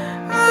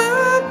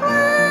 A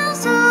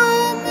blaze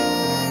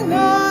among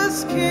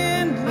us,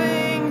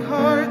 kindling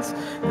hearts.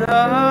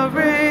 The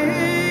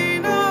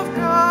reign of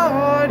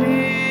God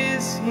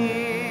is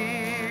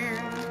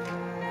here.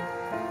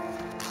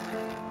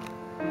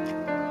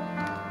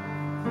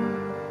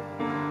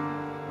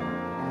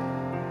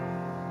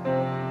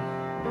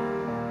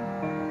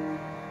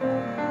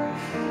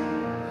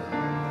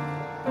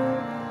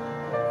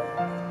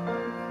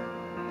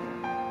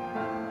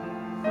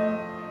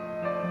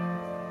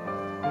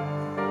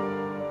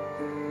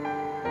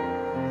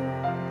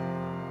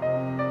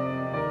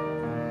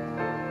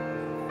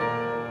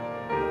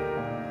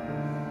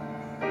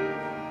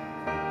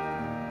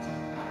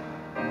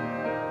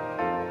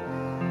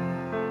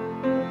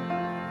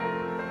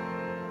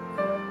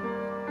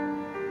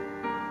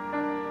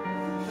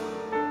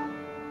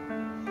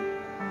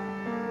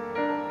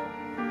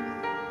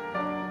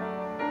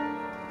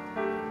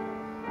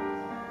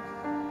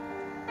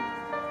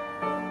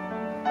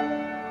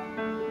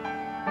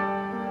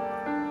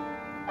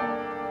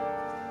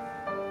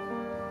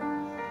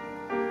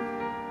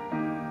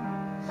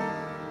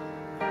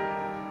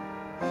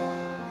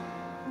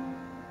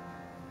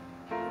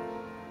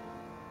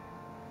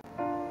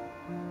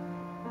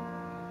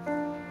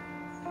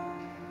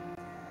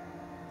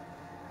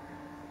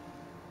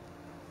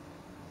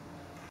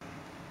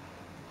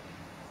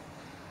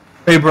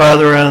 Pray,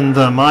 brethren,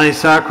 that my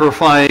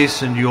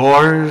sacrifice and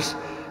yours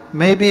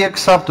may be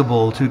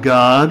acceptable to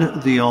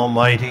God, the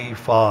Almighty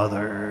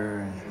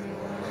Father.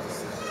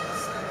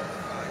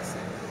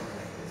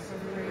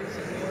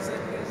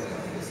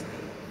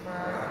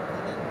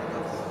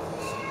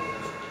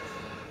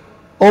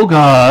 O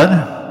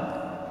God,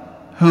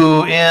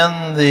 who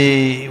in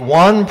the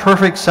one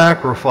perfect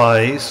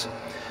sacrifice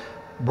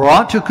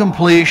brought to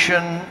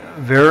completion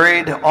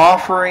varied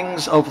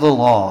offerings of the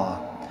law,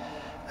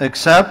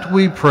 accept,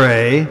 we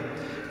pray,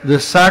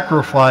 this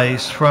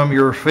sacrifice from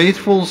your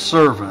faithful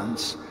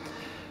servants,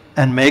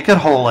 and make it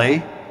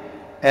holy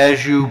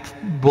as you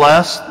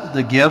blessed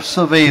the gifts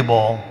of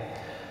Abel,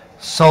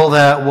 so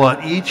that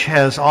what each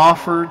has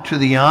offered to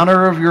the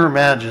honor of your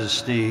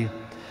majesty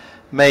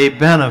may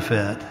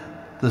benefit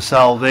the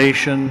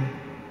salvation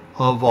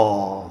of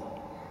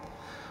all.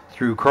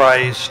 Through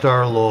Christ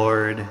our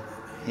Lord.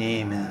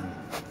 Amen.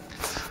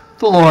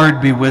 The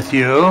Lord be with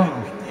you.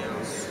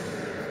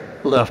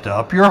 Lift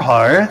up your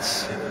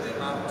hearts,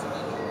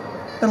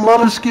 and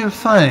let us give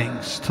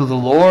thanks to the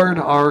Lord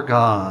our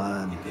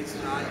God.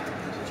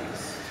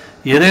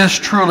 It is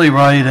truly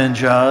right and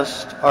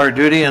just, our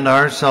duty and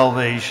our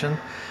salvation,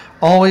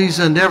 always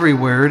and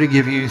everywhere to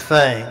give you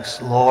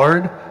thanks,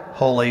 Lord,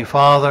 Holy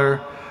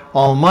Father,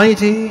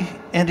 Almighty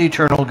and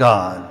eternal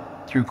God,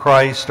 through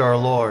Christ our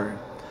Lord.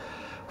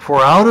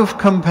 For out of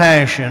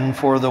compassion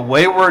for the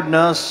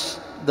waywardness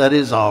that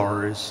is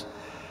ours,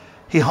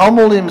 he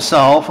humbled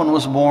himself and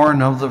was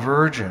born of the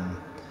Virgin.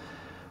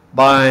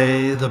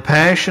 By the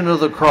passion of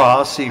the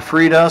cross, he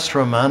freed us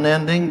from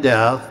unending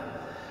death,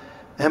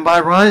 and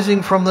by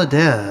rising from the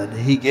dead,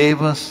 he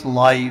gave us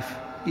life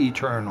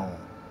eternal.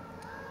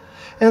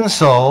 And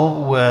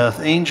so,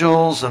 with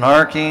angels and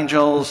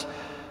archangels,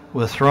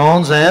 with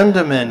thrones and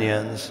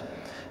dominions,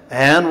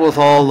 and with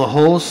all the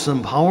hosts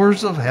and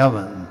powers of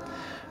heaven,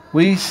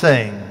 we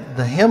sing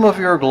the hymn of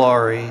your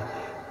glory,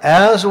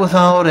 as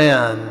without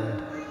end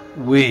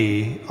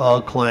we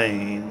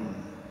acclaim.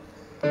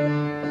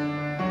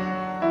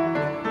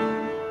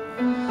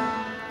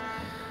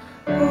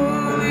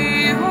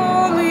 Holy,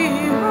 holy,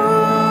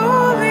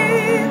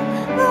 holy,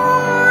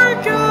 Lord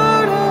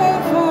God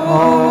of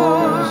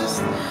hosts,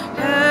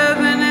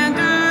 heaven and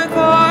earth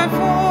are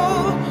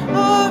full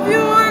of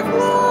your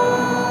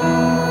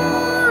glory.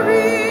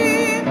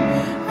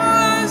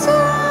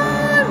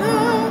 Hosanna,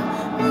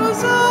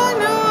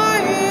 Hosanna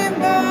in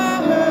the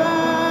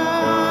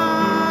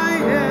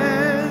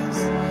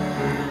highest.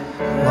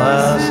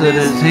 Blessed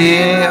is he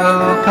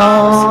who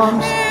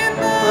comes in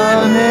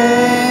the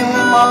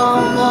name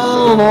of the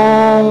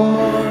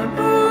Lord.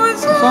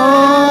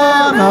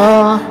 Hosanna,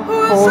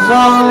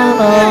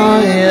 Hosanna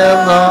in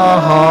the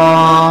highest.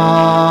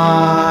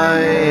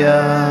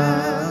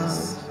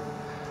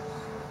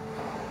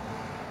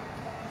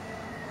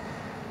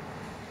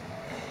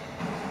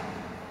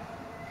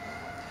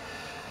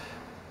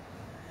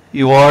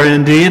 You are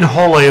indeed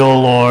holy, O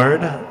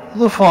Lord,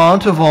 the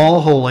font of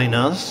all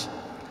holiness.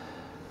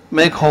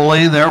 Make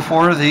holy,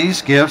 therefore,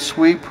 these gifts,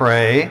 we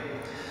pray,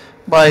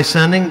 by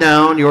sending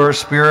down your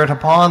Spirit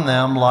upon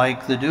them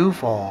like the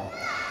dewfall,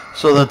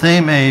 so that they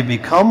may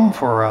become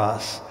for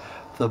us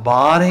the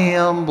body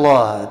and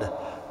blood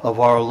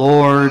of our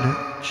Lord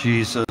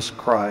Jesus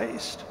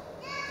Christ.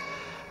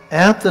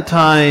 At the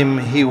time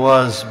he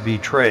was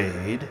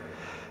betrayed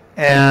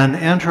and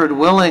entered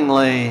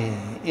willingly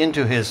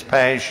into his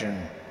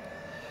passion,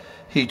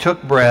 he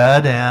took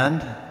bread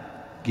and,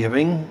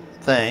 giving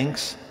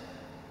thanks,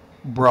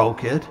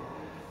 broke it,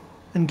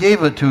 and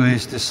gave it to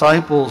his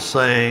disciples,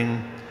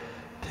 saying,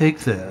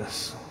 "Take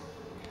this,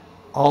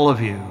 all of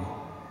you,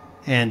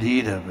 and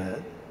eat of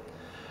it.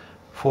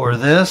 For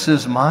this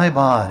is my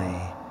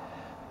body,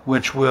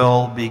 which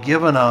will be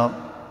given up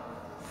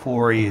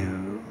for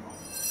you."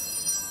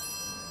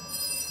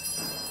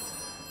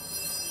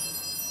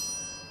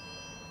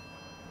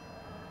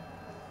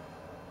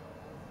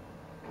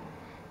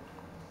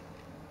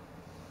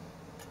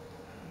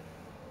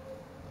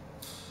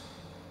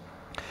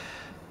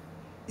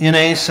 In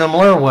a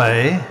similar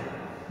way,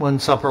 when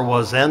supper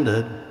was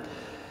ended,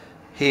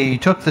 he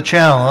took the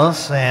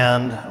chalice,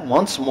 and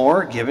once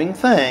more giving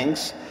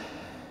thanks,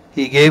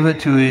 he gave it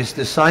to his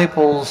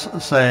disciples,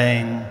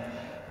 saying,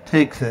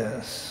 "Take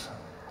this,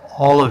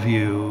 all of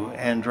you,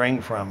 and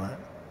drink from it.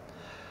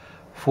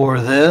 For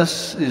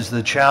this is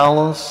the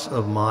chalice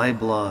of my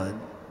blood,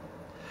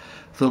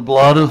 the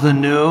blood of the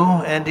new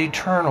and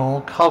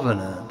eternal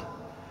covenant,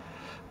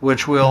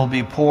 which will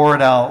be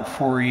poured out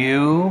for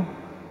you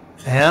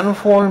and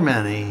for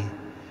many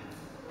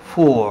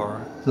for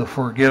the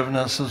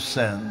forgiveness of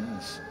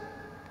sins.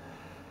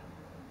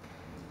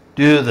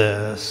 Do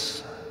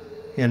this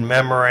in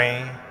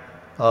memory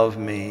of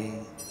me."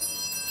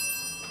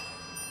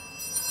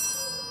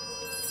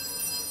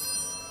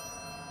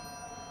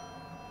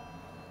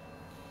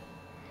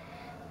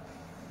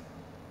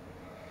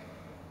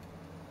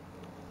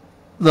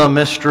 The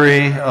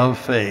mystery of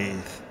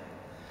faith.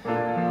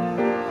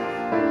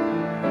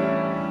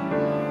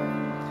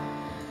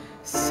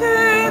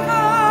 Save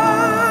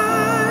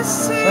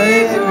us,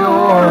 Savior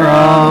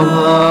of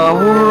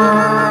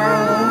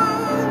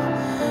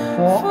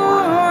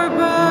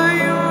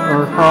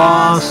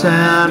cross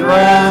and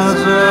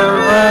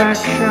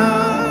resurrection.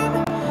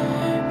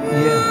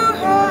 You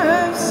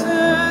have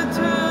set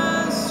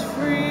us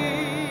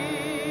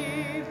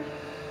free.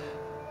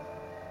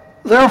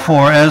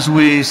 Therefore, as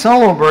we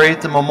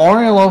celebrate the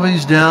memorial of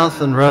his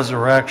death and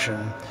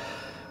resurrection,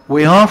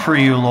 we offer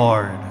you,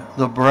 Lord,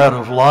 the bread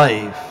of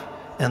life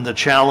and the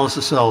chalice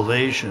of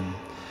salvation,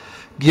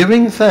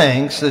 giving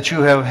thanks that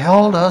you have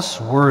held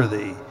us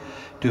worthy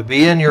to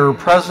be in your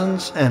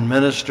presence and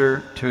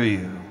minister to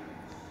you.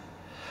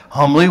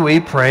 Humbly we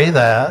pray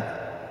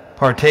that,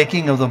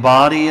 partaking of the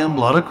body and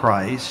blood of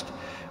Christ,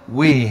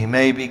 we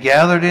may be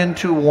gathered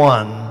into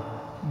one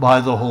by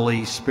the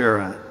Holy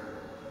Spirit.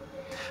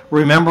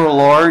 Remember,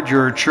 Lord,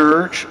 your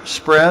church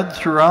spread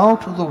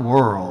throughout the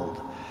world,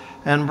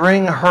 and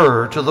bring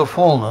her to the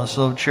fullness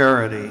of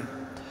charity,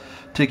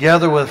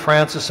 together with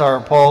Francis our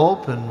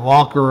Pope and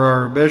Walker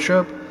our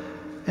Bishop,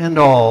 and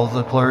all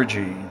the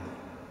clergy.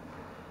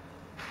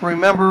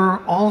 Remember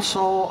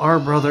also our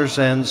brothers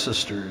and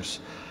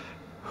sisters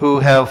who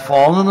have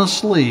fallen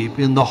asleep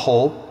in the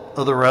hope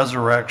of the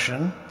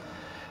resurrection,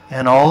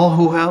 and all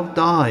who have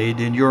died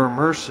in your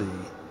mercy.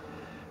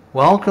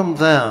 Welcome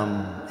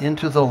them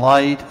into the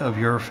light of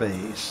your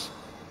face.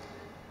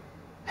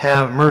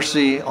 Have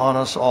mercy on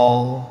us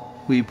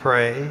all, we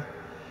pray,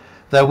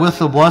 that with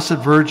the Blessed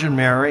Virgin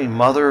Mary,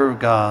 Mother of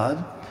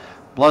God,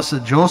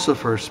 Blessed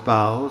Joseph, her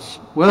spouse,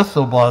 with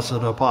the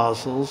blessed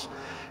apostles,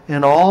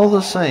 and all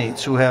the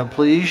saints who have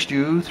pleased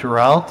you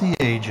throughout the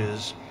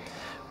ages,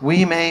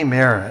 we may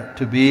merit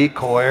to be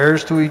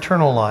co-heirs to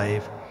eternal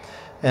life,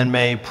 and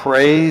may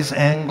praise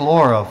and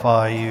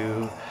glorify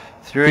you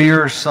through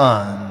your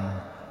Son,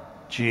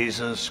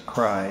 Jesus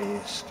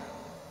Christ.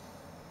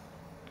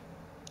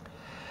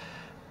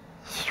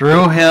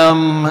 Through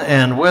him,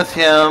 and with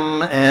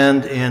him,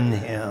 and in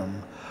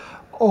him,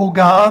 O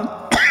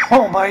God,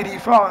 Almighty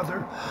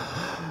Father,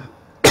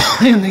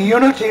 in the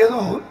unity of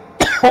the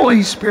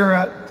Holy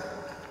Spirit,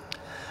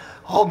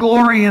 all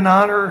glory and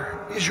honor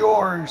is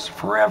yours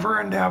forever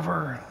and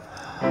ever.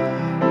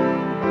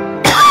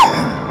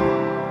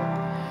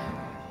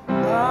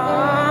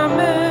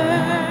 Amen.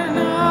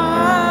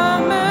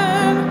 Amen.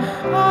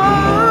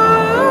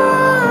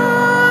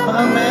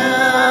 Amen.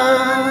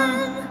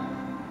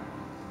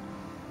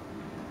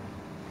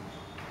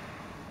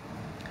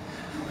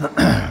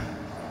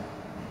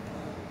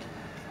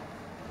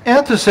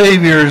 At the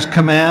Savior's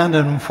command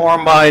and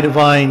informed by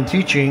divine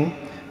teaching,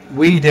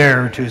 we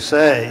dare to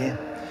say,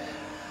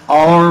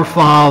 Our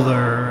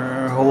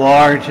Father, who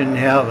art in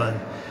heaven,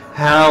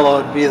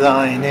 hallowed be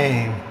thy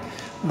name.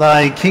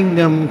 Thy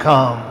kingdom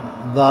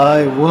come,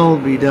 thy will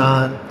be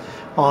done,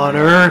 on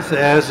earth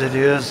as it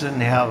is in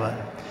heaven.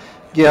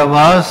 Give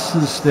us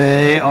this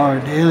day our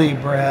daily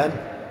bread.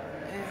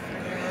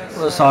 Forgive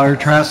us our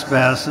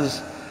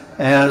trespasses,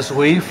 as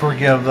we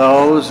forgive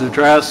those who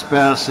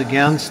trespass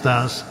against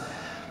us.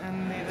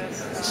 And lead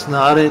us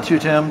not into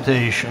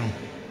temptation.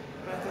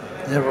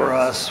 Deliver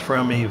us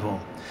from evil.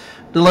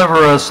 Deliver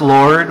us,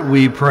 Lord,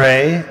 we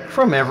pray,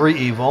 from every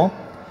evil.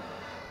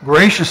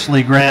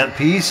 Graciously grant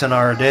peace in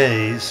our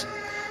days,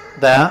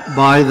 that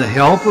by the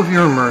help of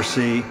your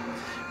mercy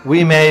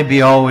we may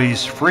be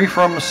always free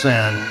from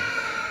sin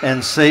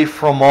and safe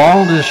from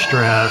all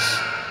distress,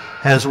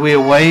 as we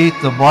await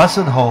the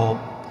blessed hope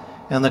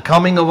and the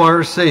coming of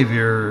our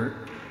Savior,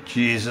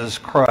 Jesus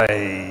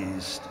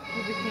Christ.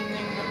 the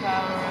kingdom, the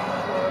power, and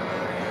the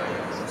glory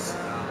are yours.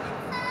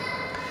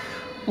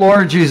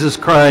 Lord Jesus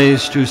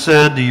Christ, who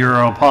said to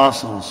your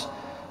apostles,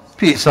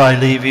 Peace I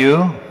leave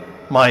you,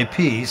 my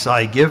peace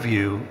I give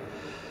you,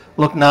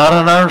 look not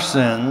on our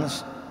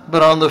sins,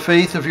 but on the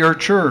faith of your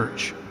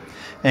church,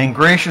 and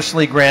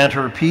graciously grant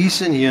her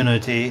peace and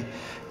unity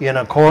in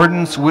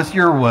accordance with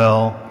your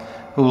will,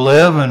 who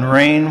live and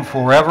reign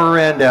forever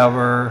and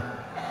ever.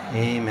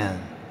 Amen.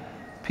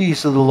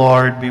 Peace of the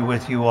Lord be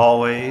with you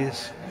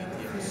always.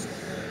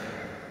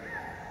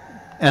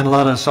 And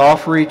let us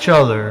offer each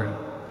other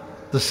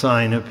the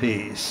sign of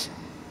peace.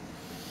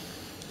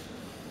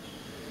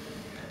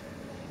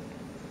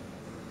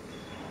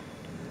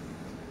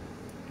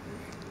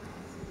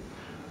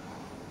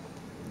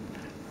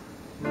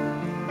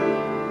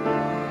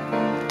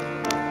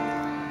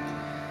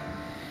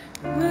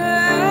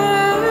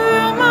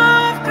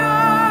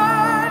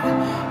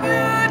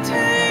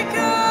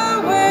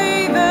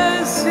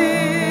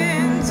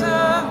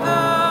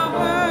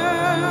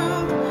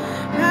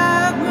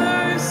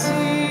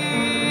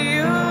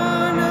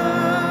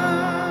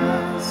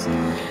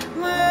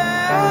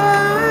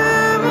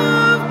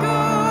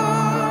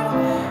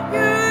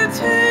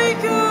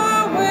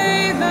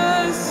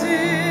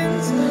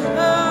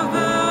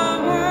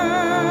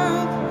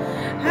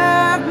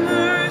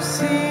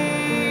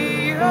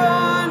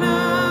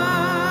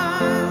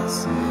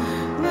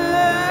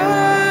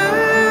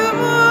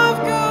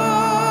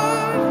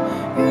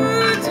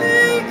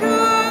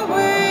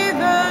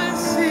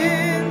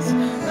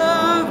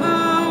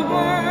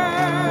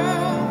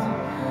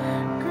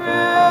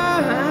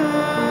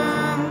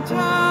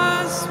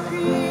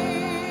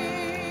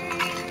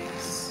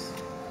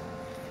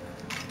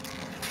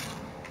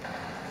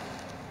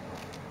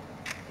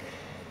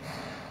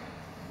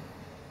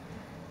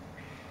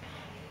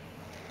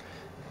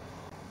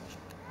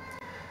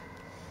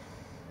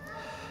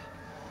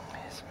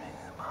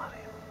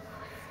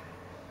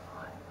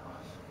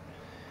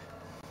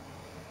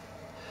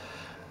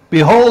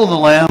 Behold the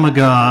Lamb of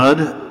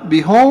God,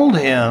 behold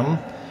him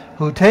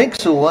who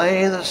takes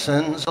away the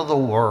sins of the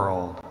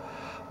world.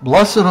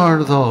 Blessed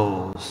are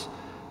those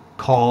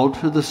called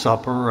to the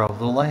supper of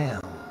the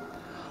Lamb.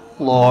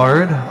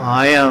 Lord,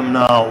 I am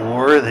not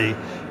worthy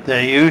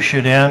that you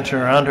should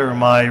enter under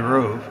my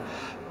roof,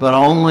 but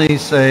only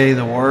say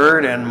the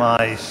word, and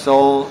my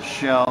soul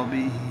shall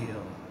be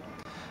healed.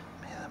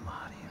 May the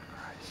body of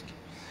Christ keep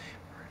you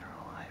for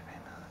eternal life.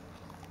 Amen.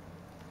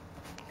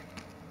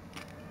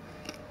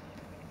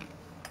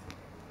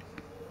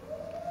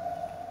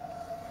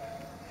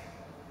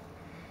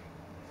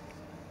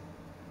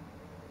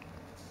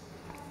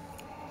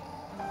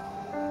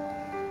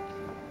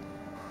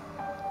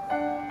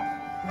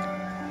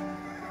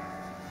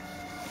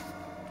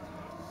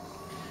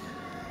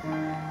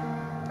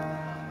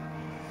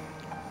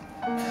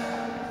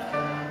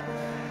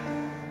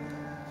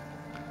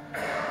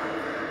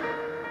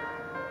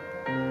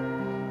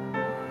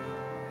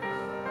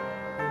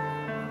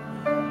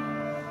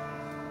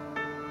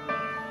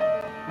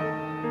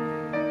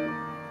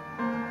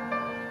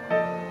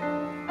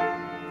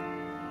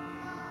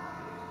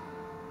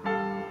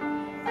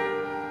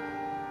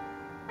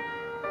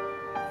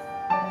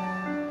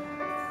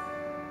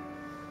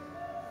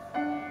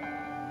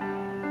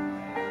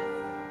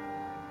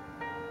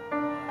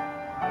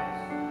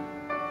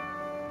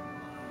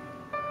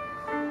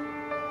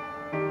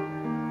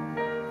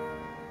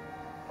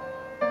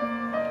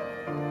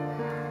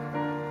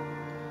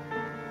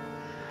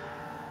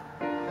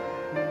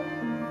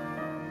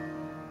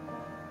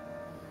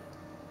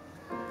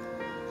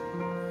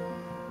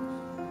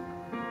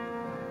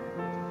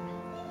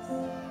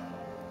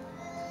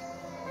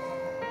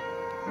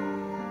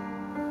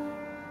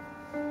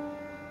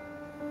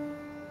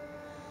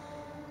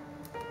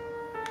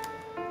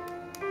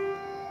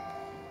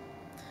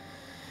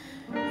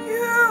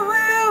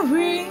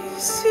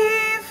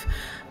 Receive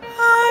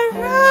a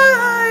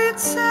right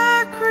sacrifice,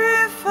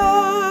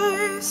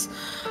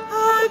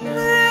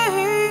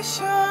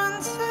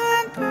 oblations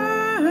and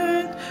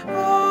burnt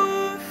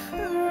offerings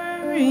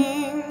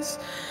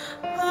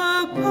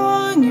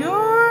upon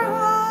your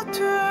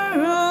altar,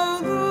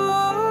 O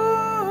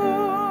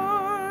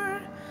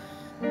Lord.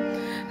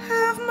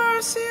 Have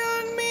mercy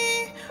on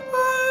me,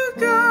 O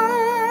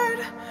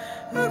God,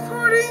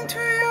 according to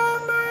your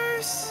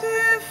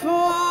merciful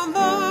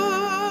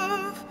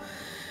love.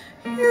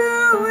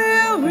 You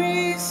will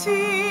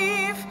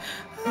receive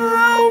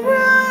a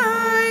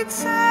right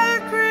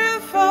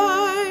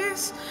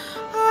sacrifice,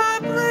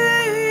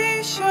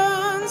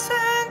 oblations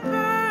and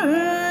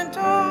burnt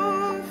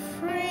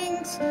offerings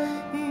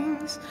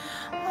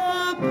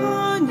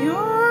upon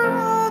your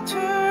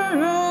altar,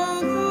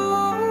 O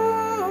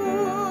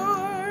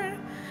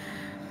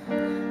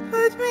Lord.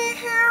 Let me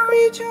hear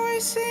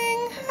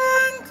rejoicing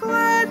and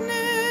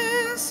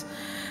gladness,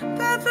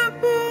 that the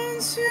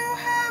bones you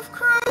have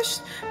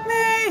crushed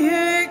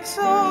may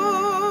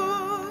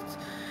exalt.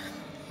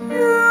 You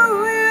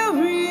will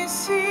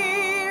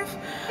receive a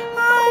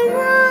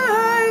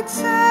right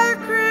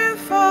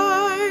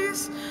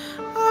sacrifice,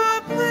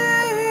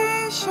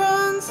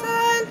 oblations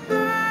and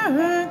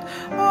burnt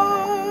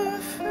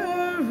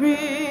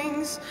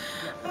offerings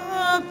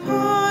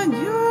upon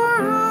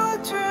your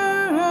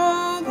altar,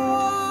 O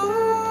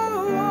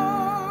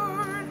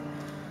Lord.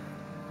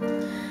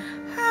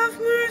 Have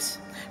mercy.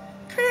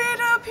 Create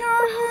up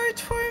your heart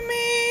for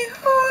me,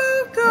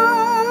 O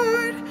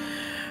God.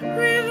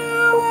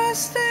 Renew a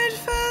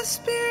steadfast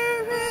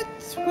spirit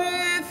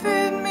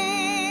within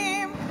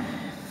me.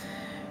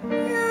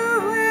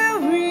 You will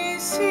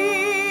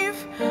receive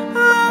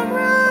a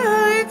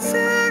right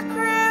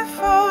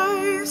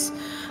sacrifice,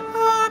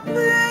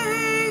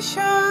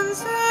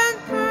 oblations and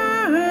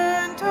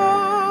burnt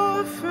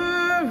offerings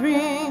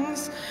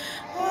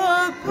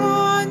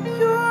upon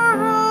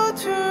your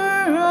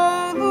altar,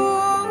 O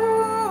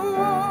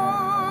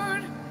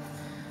Lord.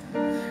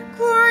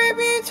 Glory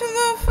be to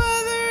the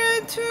Father,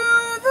 and to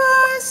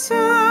the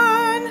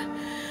Son,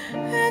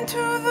 and to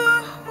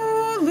the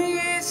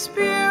Holy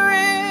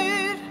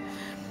Spirit,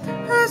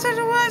 as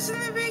it was in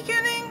the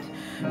beginning,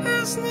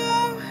 is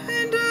now,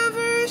 and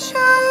ever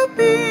shall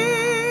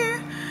be,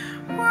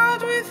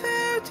 world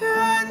without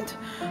end.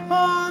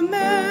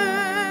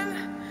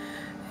 Amen.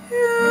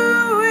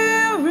 You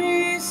will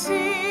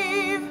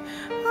receive a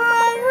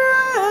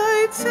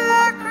right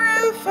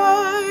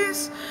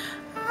sacrifice,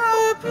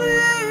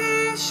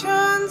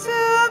 oblations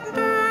and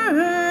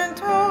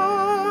burnt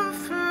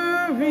offerings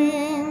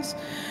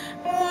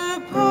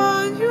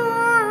upon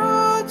your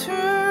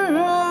altar,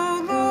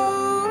 O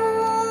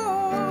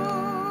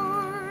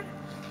Lord.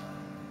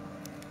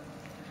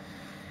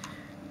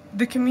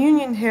 The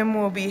communion hymn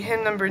will be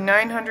hymn number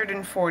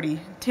 940,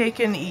 Take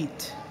and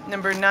Eat,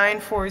 number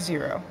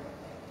 940.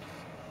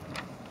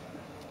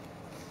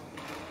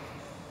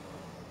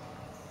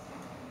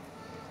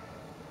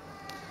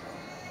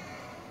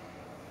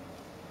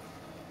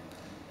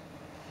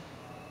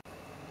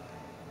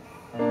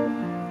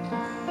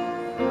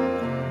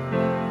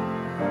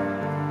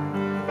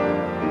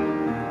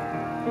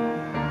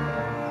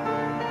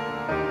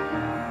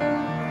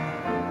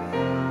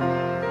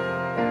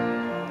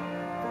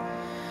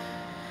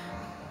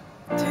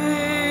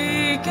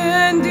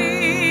 and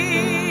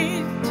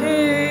eat,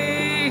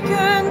 take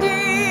and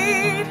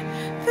eat.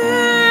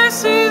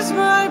 This is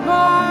my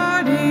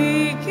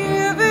body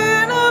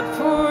given up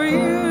for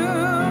you.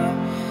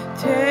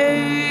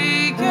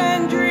 Take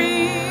and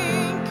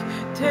drink,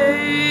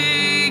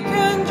 take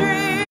and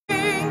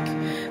drink.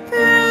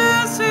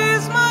 This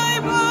is my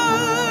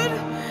blood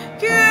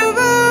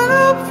given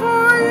up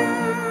for you.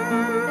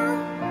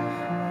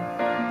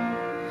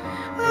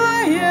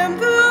 I am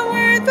the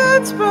word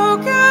that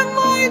spoke and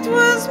light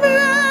was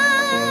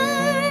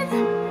made.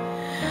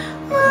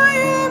 I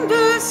am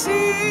the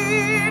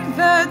seed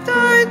that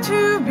died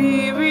to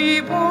be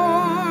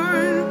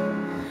reborn.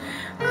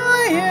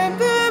 I am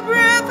the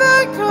bread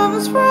that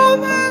comes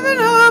from heaven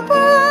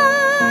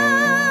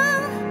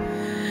above.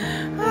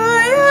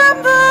 I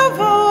am the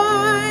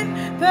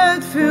vine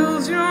that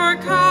fills your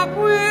cup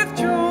with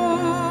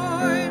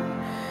joy.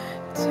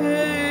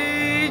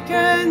 Take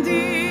and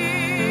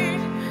eat,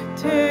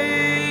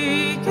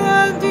 take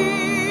and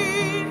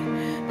eat.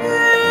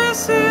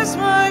 This is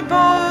my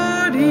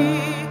body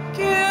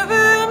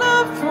given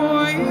up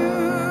for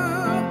you.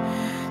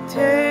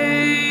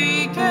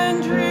 Take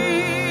and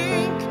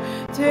drink,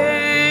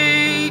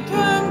 take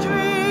and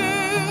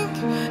drink.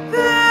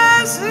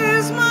 This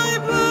is my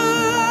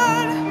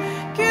blood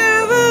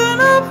given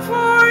up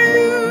for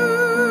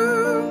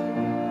you.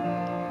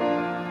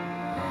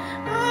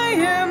 I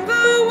am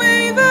the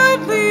way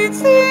that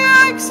leads the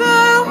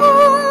exile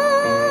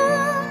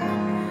home.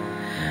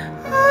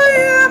 I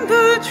am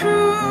the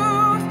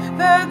truth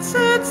that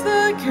sets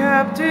the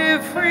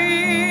captive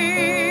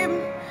free.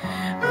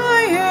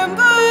 I am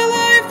the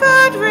life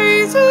that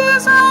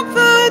raises up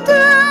the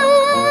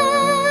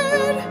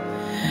dead.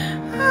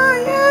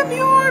 I am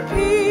your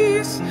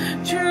peace,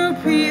 true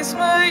peace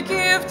my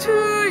gift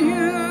to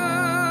you.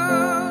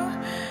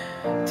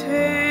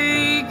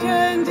 Take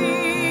and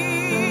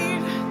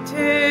eat,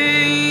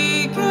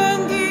 take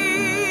and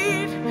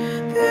eat.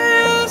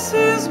 This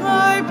is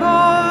my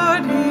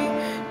body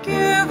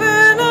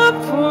given up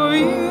for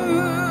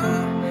you.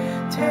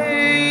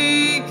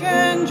 Take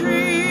and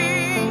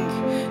drink,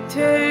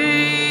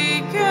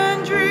 take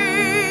and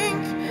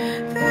drink.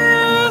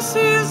 This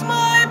is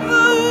my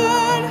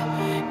blood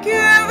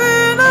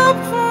given up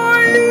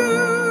for you.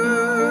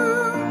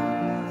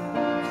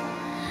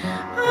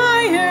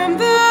 I am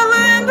the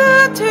land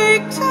that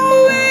takes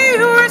away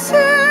your sin.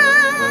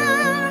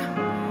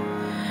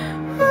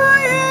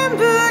 I am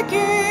the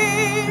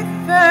gate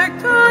that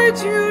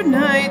guards you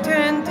night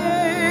and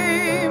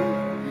day.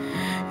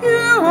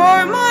 You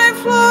are my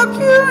flock,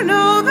 you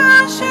know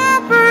the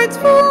shepherd's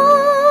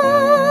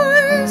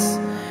voice.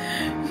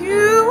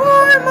 You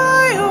are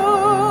my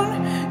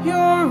own,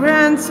 your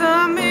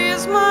ransom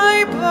is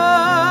my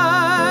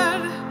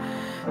blood.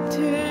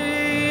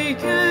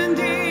 Take and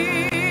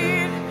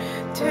eat,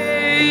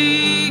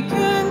 take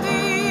and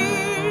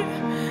eat.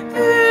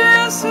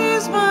 This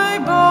is my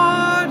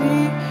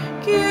body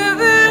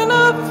given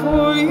up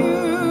for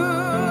you.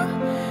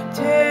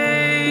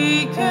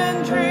 Take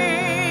and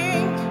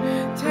drink,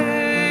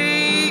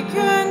 take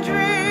and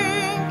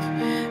drink.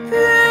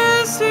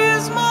 This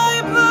is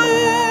my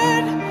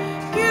blood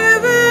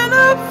given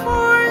up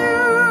for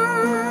you.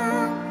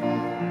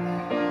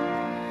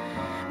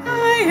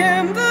 I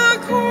am the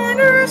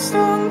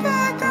cornerstone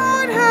that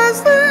God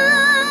has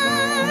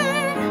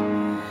laid,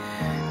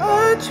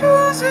 a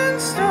chosen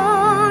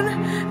stone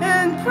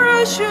and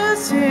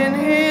precious in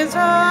His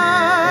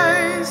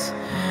eyes.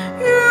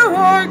 You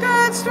are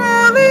God's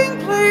dwelling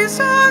place,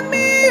 on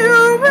me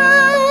you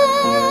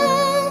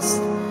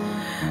rest.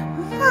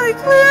 Like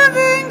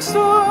living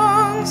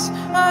songs,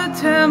 a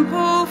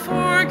temple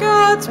for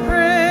God's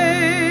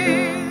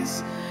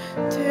praise.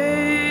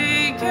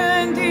 Take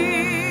and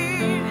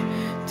eat,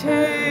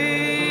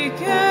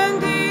 take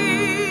and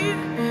eat.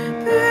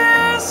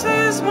 This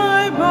is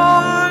my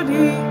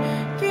body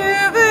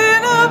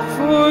given up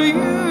for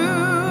you.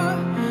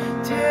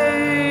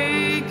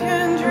 Take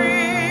and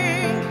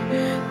drink,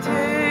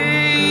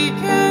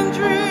 take and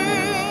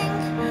drink.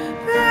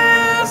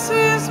 This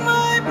is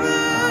my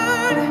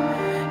blood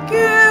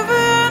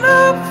given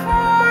up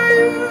for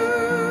you.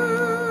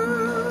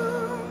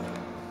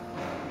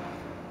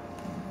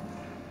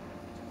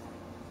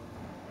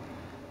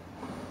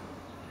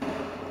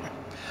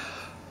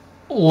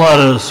 Let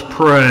us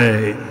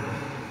pray.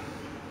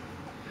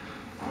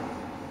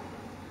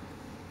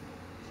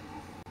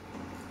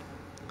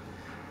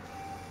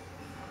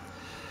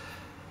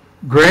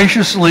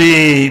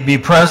 Graciously be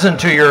present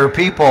to your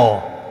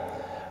people,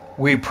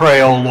 we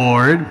pray, O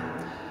Lord,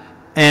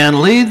 and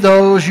lead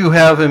those you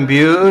have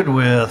imbued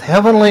with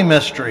heavenly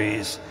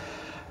mysteries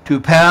to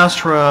pass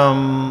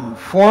from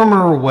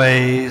former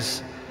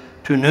ways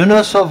to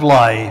newness of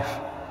life,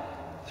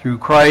 through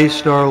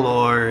Christ our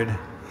Lord.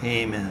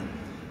 Amen.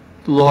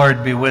 The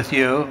Lord be with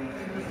you.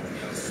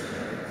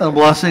 The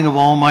blessing of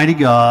Almighty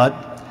God,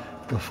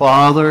 the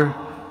Father,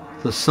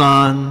 the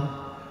Son,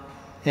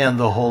 and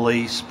the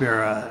Holy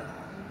Spirit.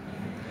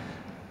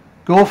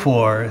 Go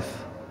forth.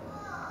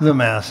 The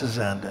Mass is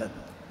ended.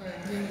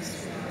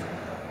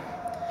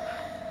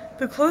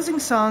 The closing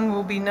song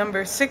will be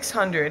number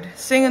 600,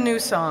 Sing a New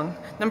Song,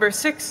 number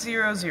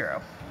 600.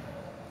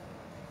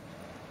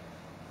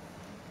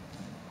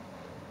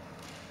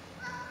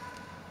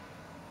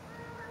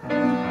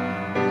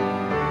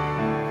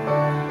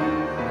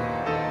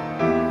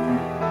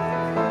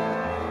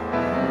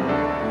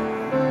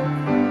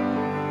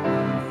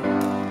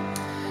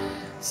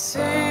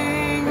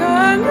 Sing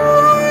a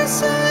new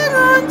song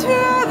unto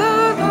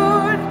the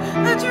Lord,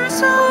 let your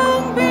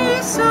song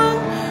be sung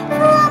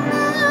from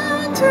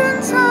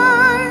mountains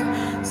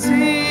high.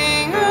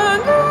 Sing a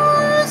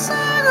new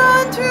song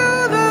unto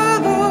the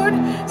Lord,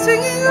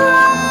 singing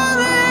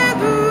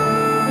hallelujah.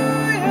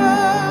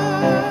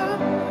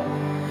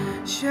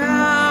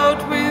 Shout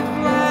with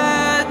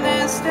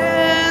gladness,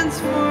 dance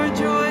for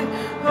joy,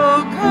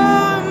 oh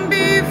come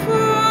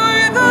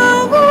before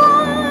the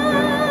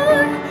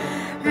Lord,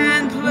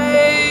 and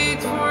play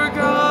for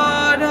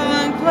God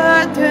on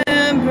glad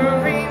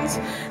tambourines,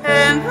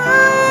 and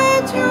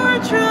let your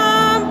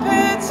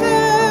trumpets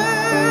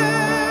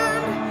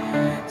sound.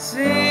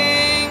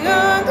 Sing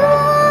a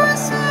new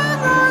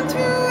song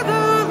unto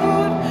the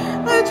Lord,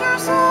 let your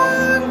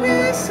song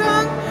be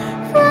sung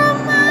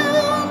from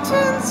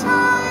mountains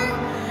high.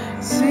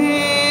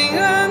 Sing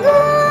a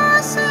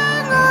new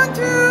song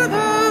unto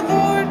the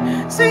Lord,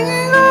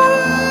 singing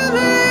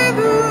hallelujah.